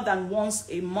more than once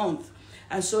a month.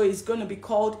 And so it's going to be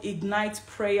called Ignite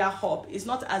Prayer Hub. It's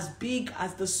not as big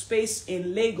as the space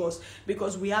in Lagos,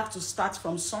 because we have to start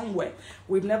from somewhere.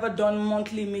 We've never done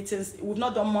monthly meetings. We've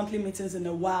not done monthly meetings in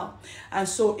a while. And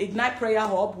so Ignite Prayer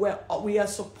Hub, where we are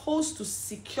supposed to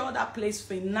secure that place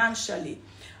financially.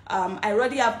 I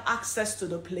already have access to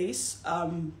the place.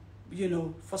 You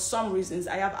know, for some reasons,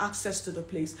 I have access to the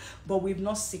place, but we've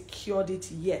not secured it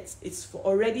yet. It's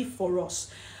already for us.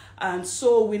 And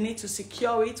so we need to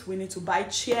secure it. We need to buy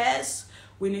chairs.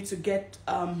 We need to get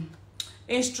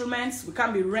instruments. We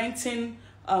can't be renting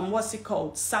what's it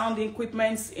called, sound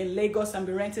equipment in Lagos and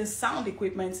be renting sound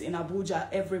equipment in Abuja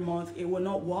every month. It will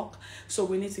not work. So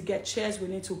we need to get chairs. We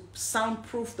need to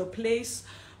soundproof the place,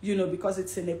 you know, because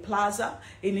it's in a plaza.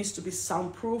 It needs to be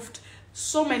soundproofed.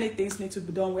 So many things need to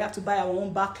be done. We have to buy our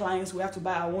own backlines. We have to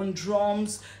buy our own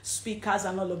drums, speakers,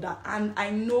 and all of that. And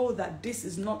I know that this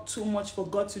is not too much for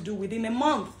God to do within a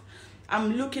month.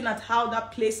 I'm looking at how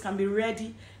that place can be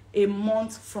ready a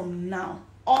month from now,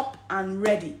 up and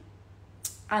ready.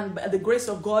 And by the grace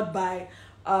of God, by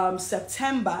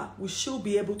September, we should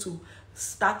be able to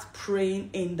start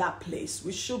praying in that place.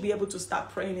 We should be able to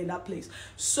start praying in that place.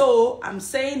 So I'm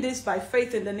saying this by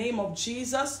faith in the name of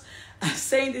Jesus. I'm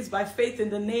saying this by faith in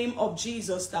the name of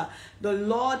Jesus, that the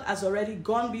Lord has already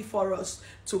gone before us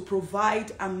to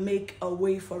provide and make a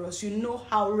way for us. You know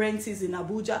how rent is in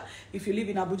Abuja. If you live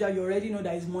in Abuja, you already know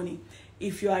there is money.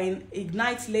 If you are in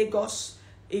Ignite Lagos,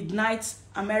 Ignite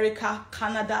America,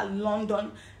 Canada,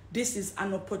 London, this is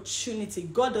an opportunity.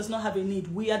 God does not have a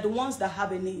need. We are the ones that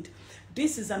have a need.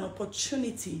 This is an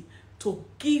opportunity to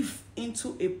give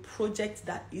into a project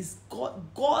that is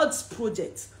God's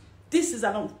project. This is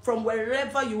from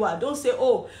wherever you are. Don't say,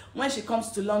 oh, when she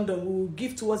comes to London, we will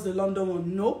give towards the London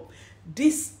one. No,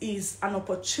 this is an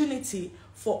opportunity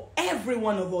for every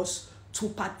one of us to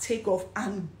partake of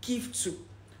and give to.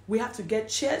 We have to get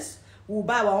chairs. We'll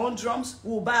buy our own drums.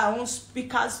 We'll buy our own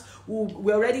speakers.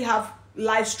 We already have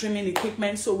live streaming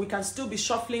equipment, so we can still be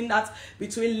shuffling that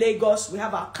between Lagos. We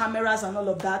have our cameras and all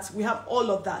of that. We have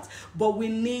all of that. But we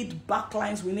need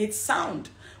backlines. We need sound.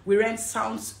 We rent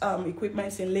sound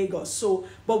equipment in Lagos. So,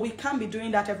 but we can't be doing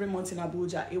that every month in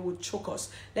Abuja. It would choke us.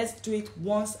 Let's do it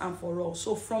once and for all.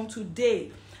 So from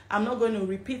today, I'm not going to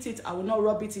repeat it. I will not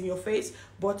rub it in your face.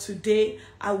 But today,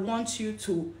 I want you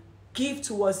to give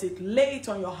towards it. Lay it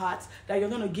on your heart that you're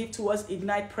going to give towards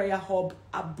Ignite Prayer Hub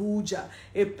Abuja,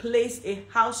 a place, a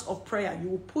house of prayer. You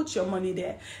will put your money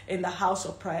there in the house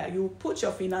of prayer. You will put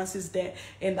your finances there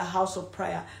in the house of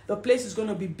prayer. The place is going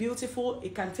to be beautiful.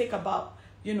 It can take about,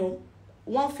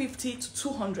 150 to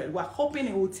 200. We're hoping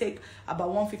it will take about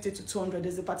 150 to 200.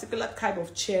 There's a particular type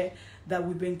of chair that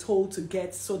we've been told to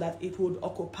get so that it would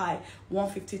occupy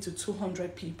 150 to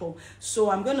 200 people.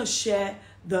 So I'm going to share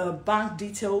the bank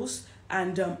details,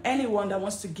 and anyone that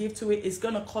wants to give to it is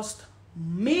going to cost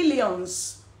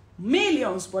millions,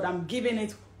 but I'm giving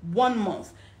it 1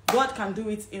 month. God can do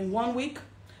it in 1 week.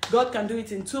 God can do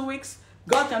it in 2 weeks.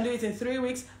 God can do it in 3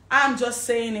 weeks. I'm just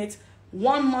saying it.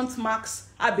 1 month max.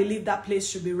 I believe that place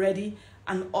should be ready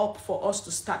and up for us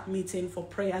to start meeting for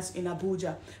prayers in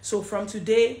Abuja. So from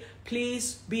today,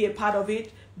 please be a part of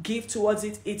it. Give towards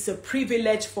it. It's a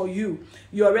privilege for you.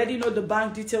 You already know the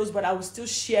bank details, but I will still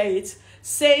share it.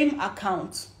 Same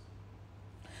account.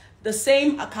 The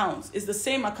same account is the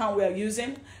same account we are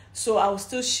using. So I will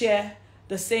still share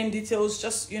the same details.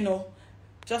 Just,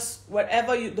 just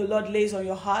whatever the Lord lays on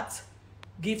your heart,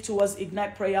 give towards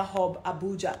Ignite Prayer Hub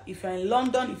Abuja. If you're in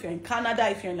London, if you're in Canada,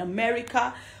 if you're in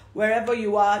America, wherever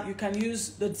you are, you can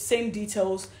use the same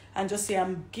details and just say,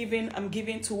 I'm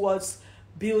giving towards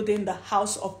building the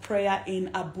house of prayer in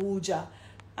Abuja.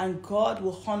 And God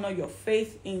will honor your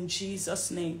faith in Jesus'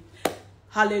 name.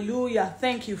 Hallelujah.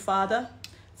 Thank you, Father.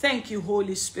 Thank you,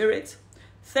 Holy Spirit.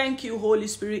 Thank you, Holy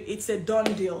Spirit. It's a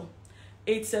done deal.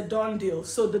 It's a done deal.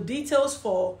 So the details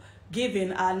for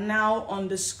giving are now on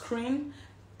the screen.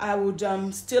 I would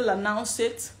still announce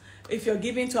it. If you're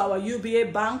giving to our UBA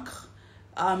bank,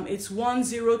 it's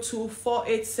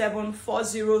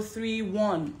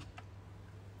 102-487-4031.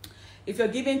 If you're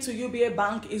giving to UBA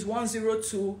bank, it's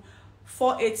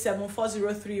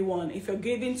 102-487-4031. If you're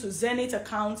giving to Zenith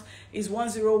account, it's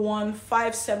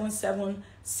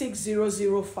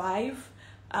 101-577-6005.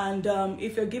 And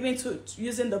if you're giving to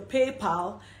using the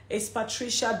PayPal, it's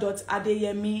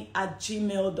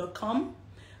patricia.adeyemi@gmail.com.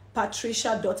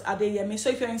 patricia.adeyemi. So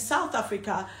if you're in South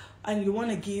Africa and you want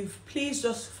to give, please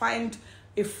just find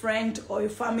a friend or a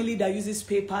family that uses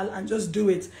PayPal and just do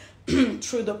it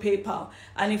through the PayPal.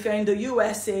 And if you're in the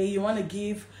USA, you want to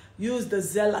give, use the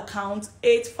Zelle account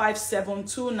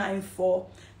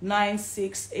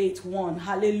 857-294-9681.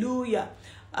 Hallelujah.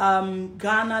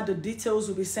 Ghana, the details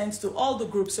will be sent to all the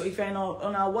groups. So if you're on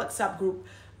our WhatsApp group,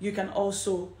 you can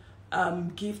also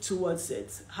give towards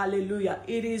it. Hallelujah.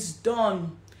 It is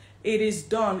done. It is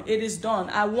done. It is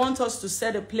done. I want us to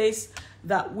set a place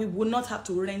that we will not have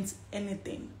to rent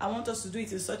anything. I want us to do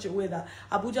it in such a way that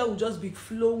Abuja will just be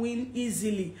flowing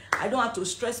easily. I don't have to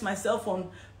stress myself on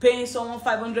paying someone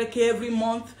 500k every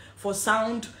month for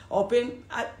sound, or paying.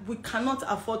 We cannot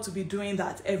afford to be doing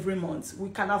that every month. We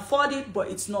can afford it, but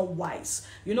it's not wise.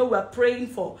 You know, we're praying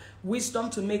for wisdom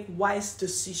to make wise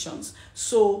decisions.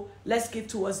 So let's get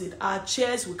towards it. Our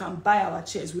chairs, we can buy our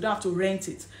chairs. We don't have to rent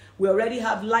it. We already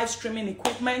have live streaming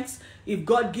equipment. If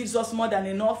God gives us more than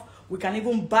enough, we can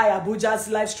even buy Abuja's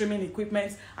live streaming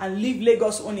equipment and leave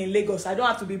Lagos on in Lagos. I don't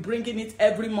have to be bringing it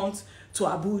every month to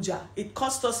Abuja. It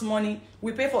costs us money.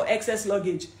 We pay for excess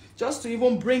luggage just to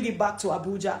even bring it back to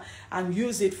Abuja and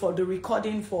use it for the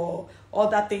recording, for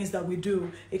other things that we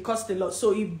do. It costs a lot.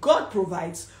 So if God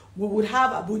provides, we would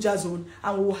have Abuja's own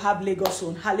and we will have Lagos'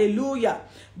 own. Hallelujah.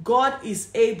 God is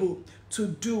able to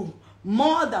do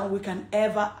more than we can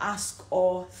ever ask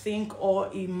or think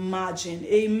or imagine.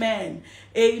 Amen.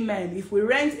 Amen. If we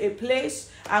rent a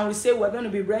place and we say we're going to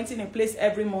be renting a place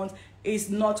every month, it's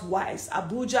not wise.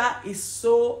 Abuja is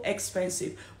so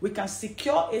expensive. We can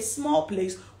secure a small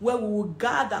place where we will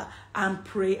gather and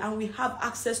pray, and we have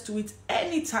access to it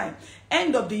anytime.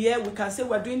 End of the year, we can say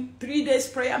we're doing 3 days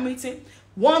prayer meeting,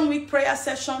 1 week prayer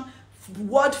session,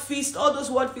 word feast, all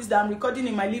those word feasts that I'm recording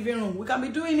in my living room. We can be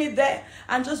doing it there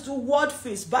and just do word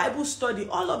feast, Bible study.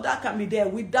 All of that can be there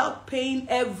without paying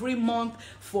every month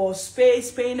for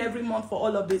space, paying every month for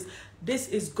all of this. This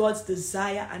is God's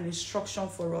desire and instruction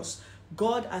for us.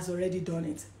 God has already done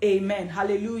it. Amen.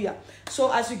 Hallelujah.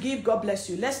 So as you give, God bless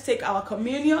you. Let's take our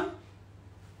communion.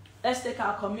 Let's take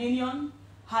our communion.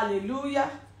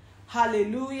 Hallelujah.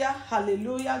 Hallelujah.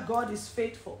 Hallelujah. God is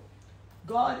faithful.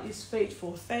 God is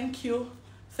faithful. Thank you.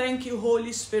 Thank you,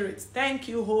 Holy Spirit. Thank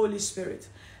you, Holy Spirit.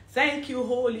 Thank you,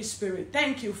 Holy Spirit.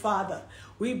 Thank you, Father.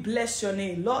 We bless your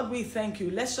name. Lord, we thank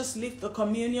you. Let's just lift the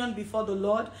communion before the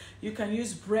Lord. You can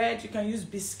use bread. You can use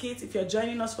biscuit. If you're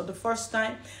joining us for the first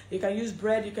time, you can use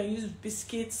bread. You can use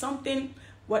biscuit. Something,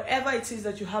 whatever it is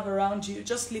that you have around you,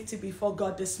 just lift it before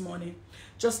God this morning.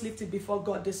 Just lift it before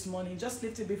God this morning. Just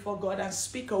lift it before God and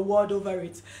speak a word over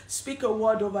it. Speak a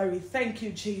word over it. Thank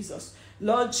you, Jesus.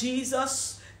 Lord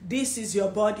Jesus, this is your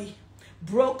body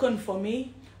broken for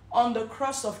me on the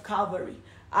cross of Calvary.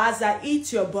 As I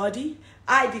eat your body,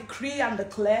 I decree and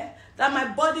declare that my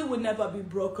body will never be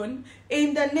broken.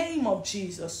 In the name of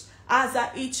Jesus, as I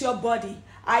eat your body,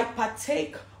 I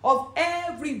partake of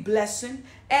every blessing,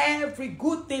 every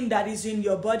good thing that is in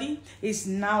your body is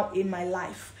now in my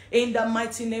life. In the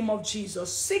mighty name of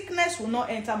Jesus, sickness will not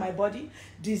enter my body.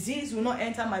 Disease will not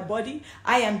enter my body.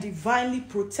 I am divinely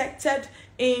protected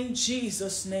in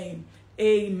Jesus' name.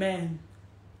 Amen.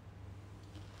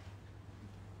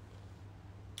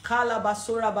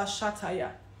 Kalabasura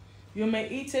bashataya. You may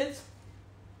eat it.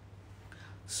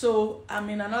 So I'm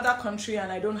in another country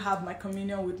and I don't have my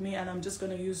communion with me, and I'm just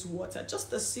going to use water,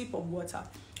 just a sip of water,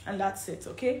 and that's it.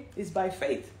 Okay, it's by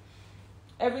faith.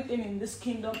 Everything in this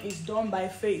kingdom is done by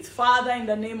faith. Father, in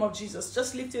the name of Jesus,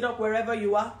 just lift it up wherever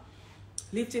you are.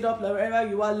 Lift it up wherever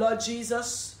you are. Lord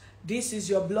Jesus, this is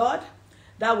your blood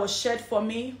that was shed for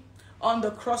me on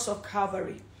the cross of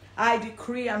Calvary. I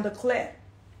decree and declare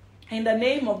in the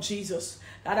name of Jesus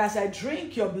that as I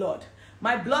drink your blood,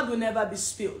 my blood will never be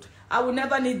spilled. I will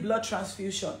never need blood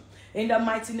transfusion. In the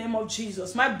mighty name of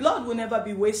Jesus, my blood will never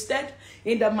be wasted.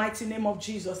 In the mighty name of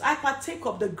Jesus, I partake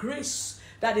of the grace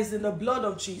that is in the blood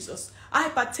of Jesus. I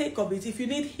partake of it. If you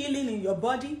need healing in your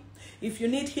body,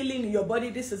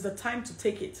 this is the time to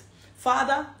take it.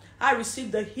 Father, I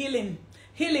receive the healing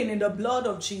in the blood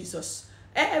of Jesus.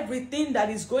 Everything that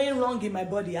is going wrong in my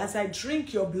body, as I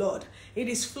drink your blood, it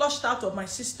is flushed out of my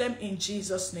system in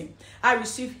Jesus' name. I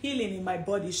receive healing in my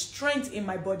body, strength in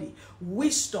my body,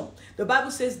 wisdom. The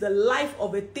Bible says the life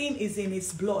of a thing is in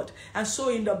its blood. And so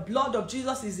in the blood of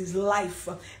Jesus is his life.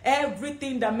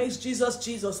 Everything that makes Jesus,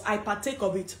 Jesus, I partake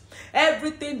of it.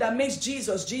 Everything that makes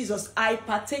Jesus, Jesus, I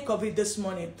partake of it this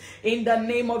morning. In the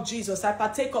name of Jesus, I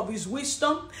partake of his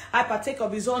wisdom. I partake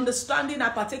of his understanding. I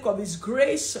partake of his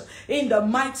grace. In the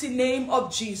mighty name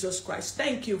of Jesus Christ.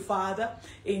 Thank you, Father.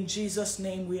 In Jesus'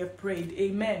 name we have prayed.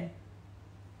 Amen.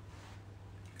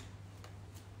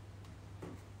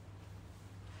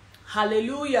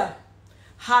 Hallelujah.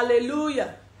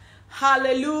 Hallelujah.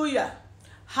 Hallelujah.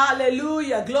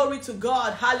 Hallelujah. Glory to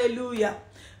God. Hallelujah.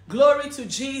 Glory to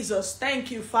Jesus. Thank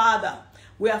you, Father.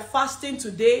 We are fasting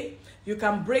today. You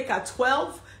can break at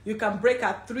 12. You can break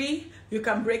at 3. You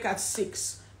can break at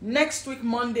 6. Next week,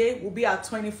 Monday, will be our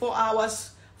 24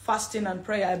 hours fasting and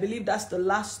prayer. I believe that's the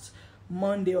last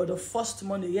Monday or the first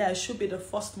Monday. Yeah, it should be the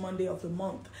first Monday of the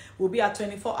month. We'll be at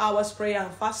 24 hours prayer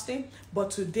and fasting.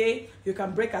 But today, you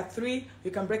can break at 3,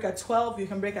 you can break at 12, you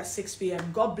can break at 6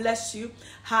 p.m. God bless you.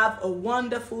 Have a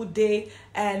wonderful day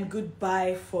and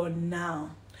goodbye for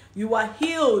now. You are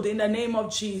healed in the name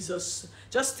of Jesus.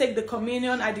 Just take the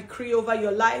communion. I decree over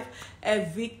your life.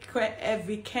 Every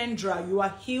Kendra, you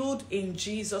are healed in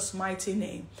Jesus' mighty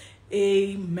name.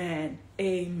 Amen.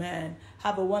 Amen.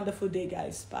 Have a wonderful day,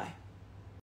 guys. Bye.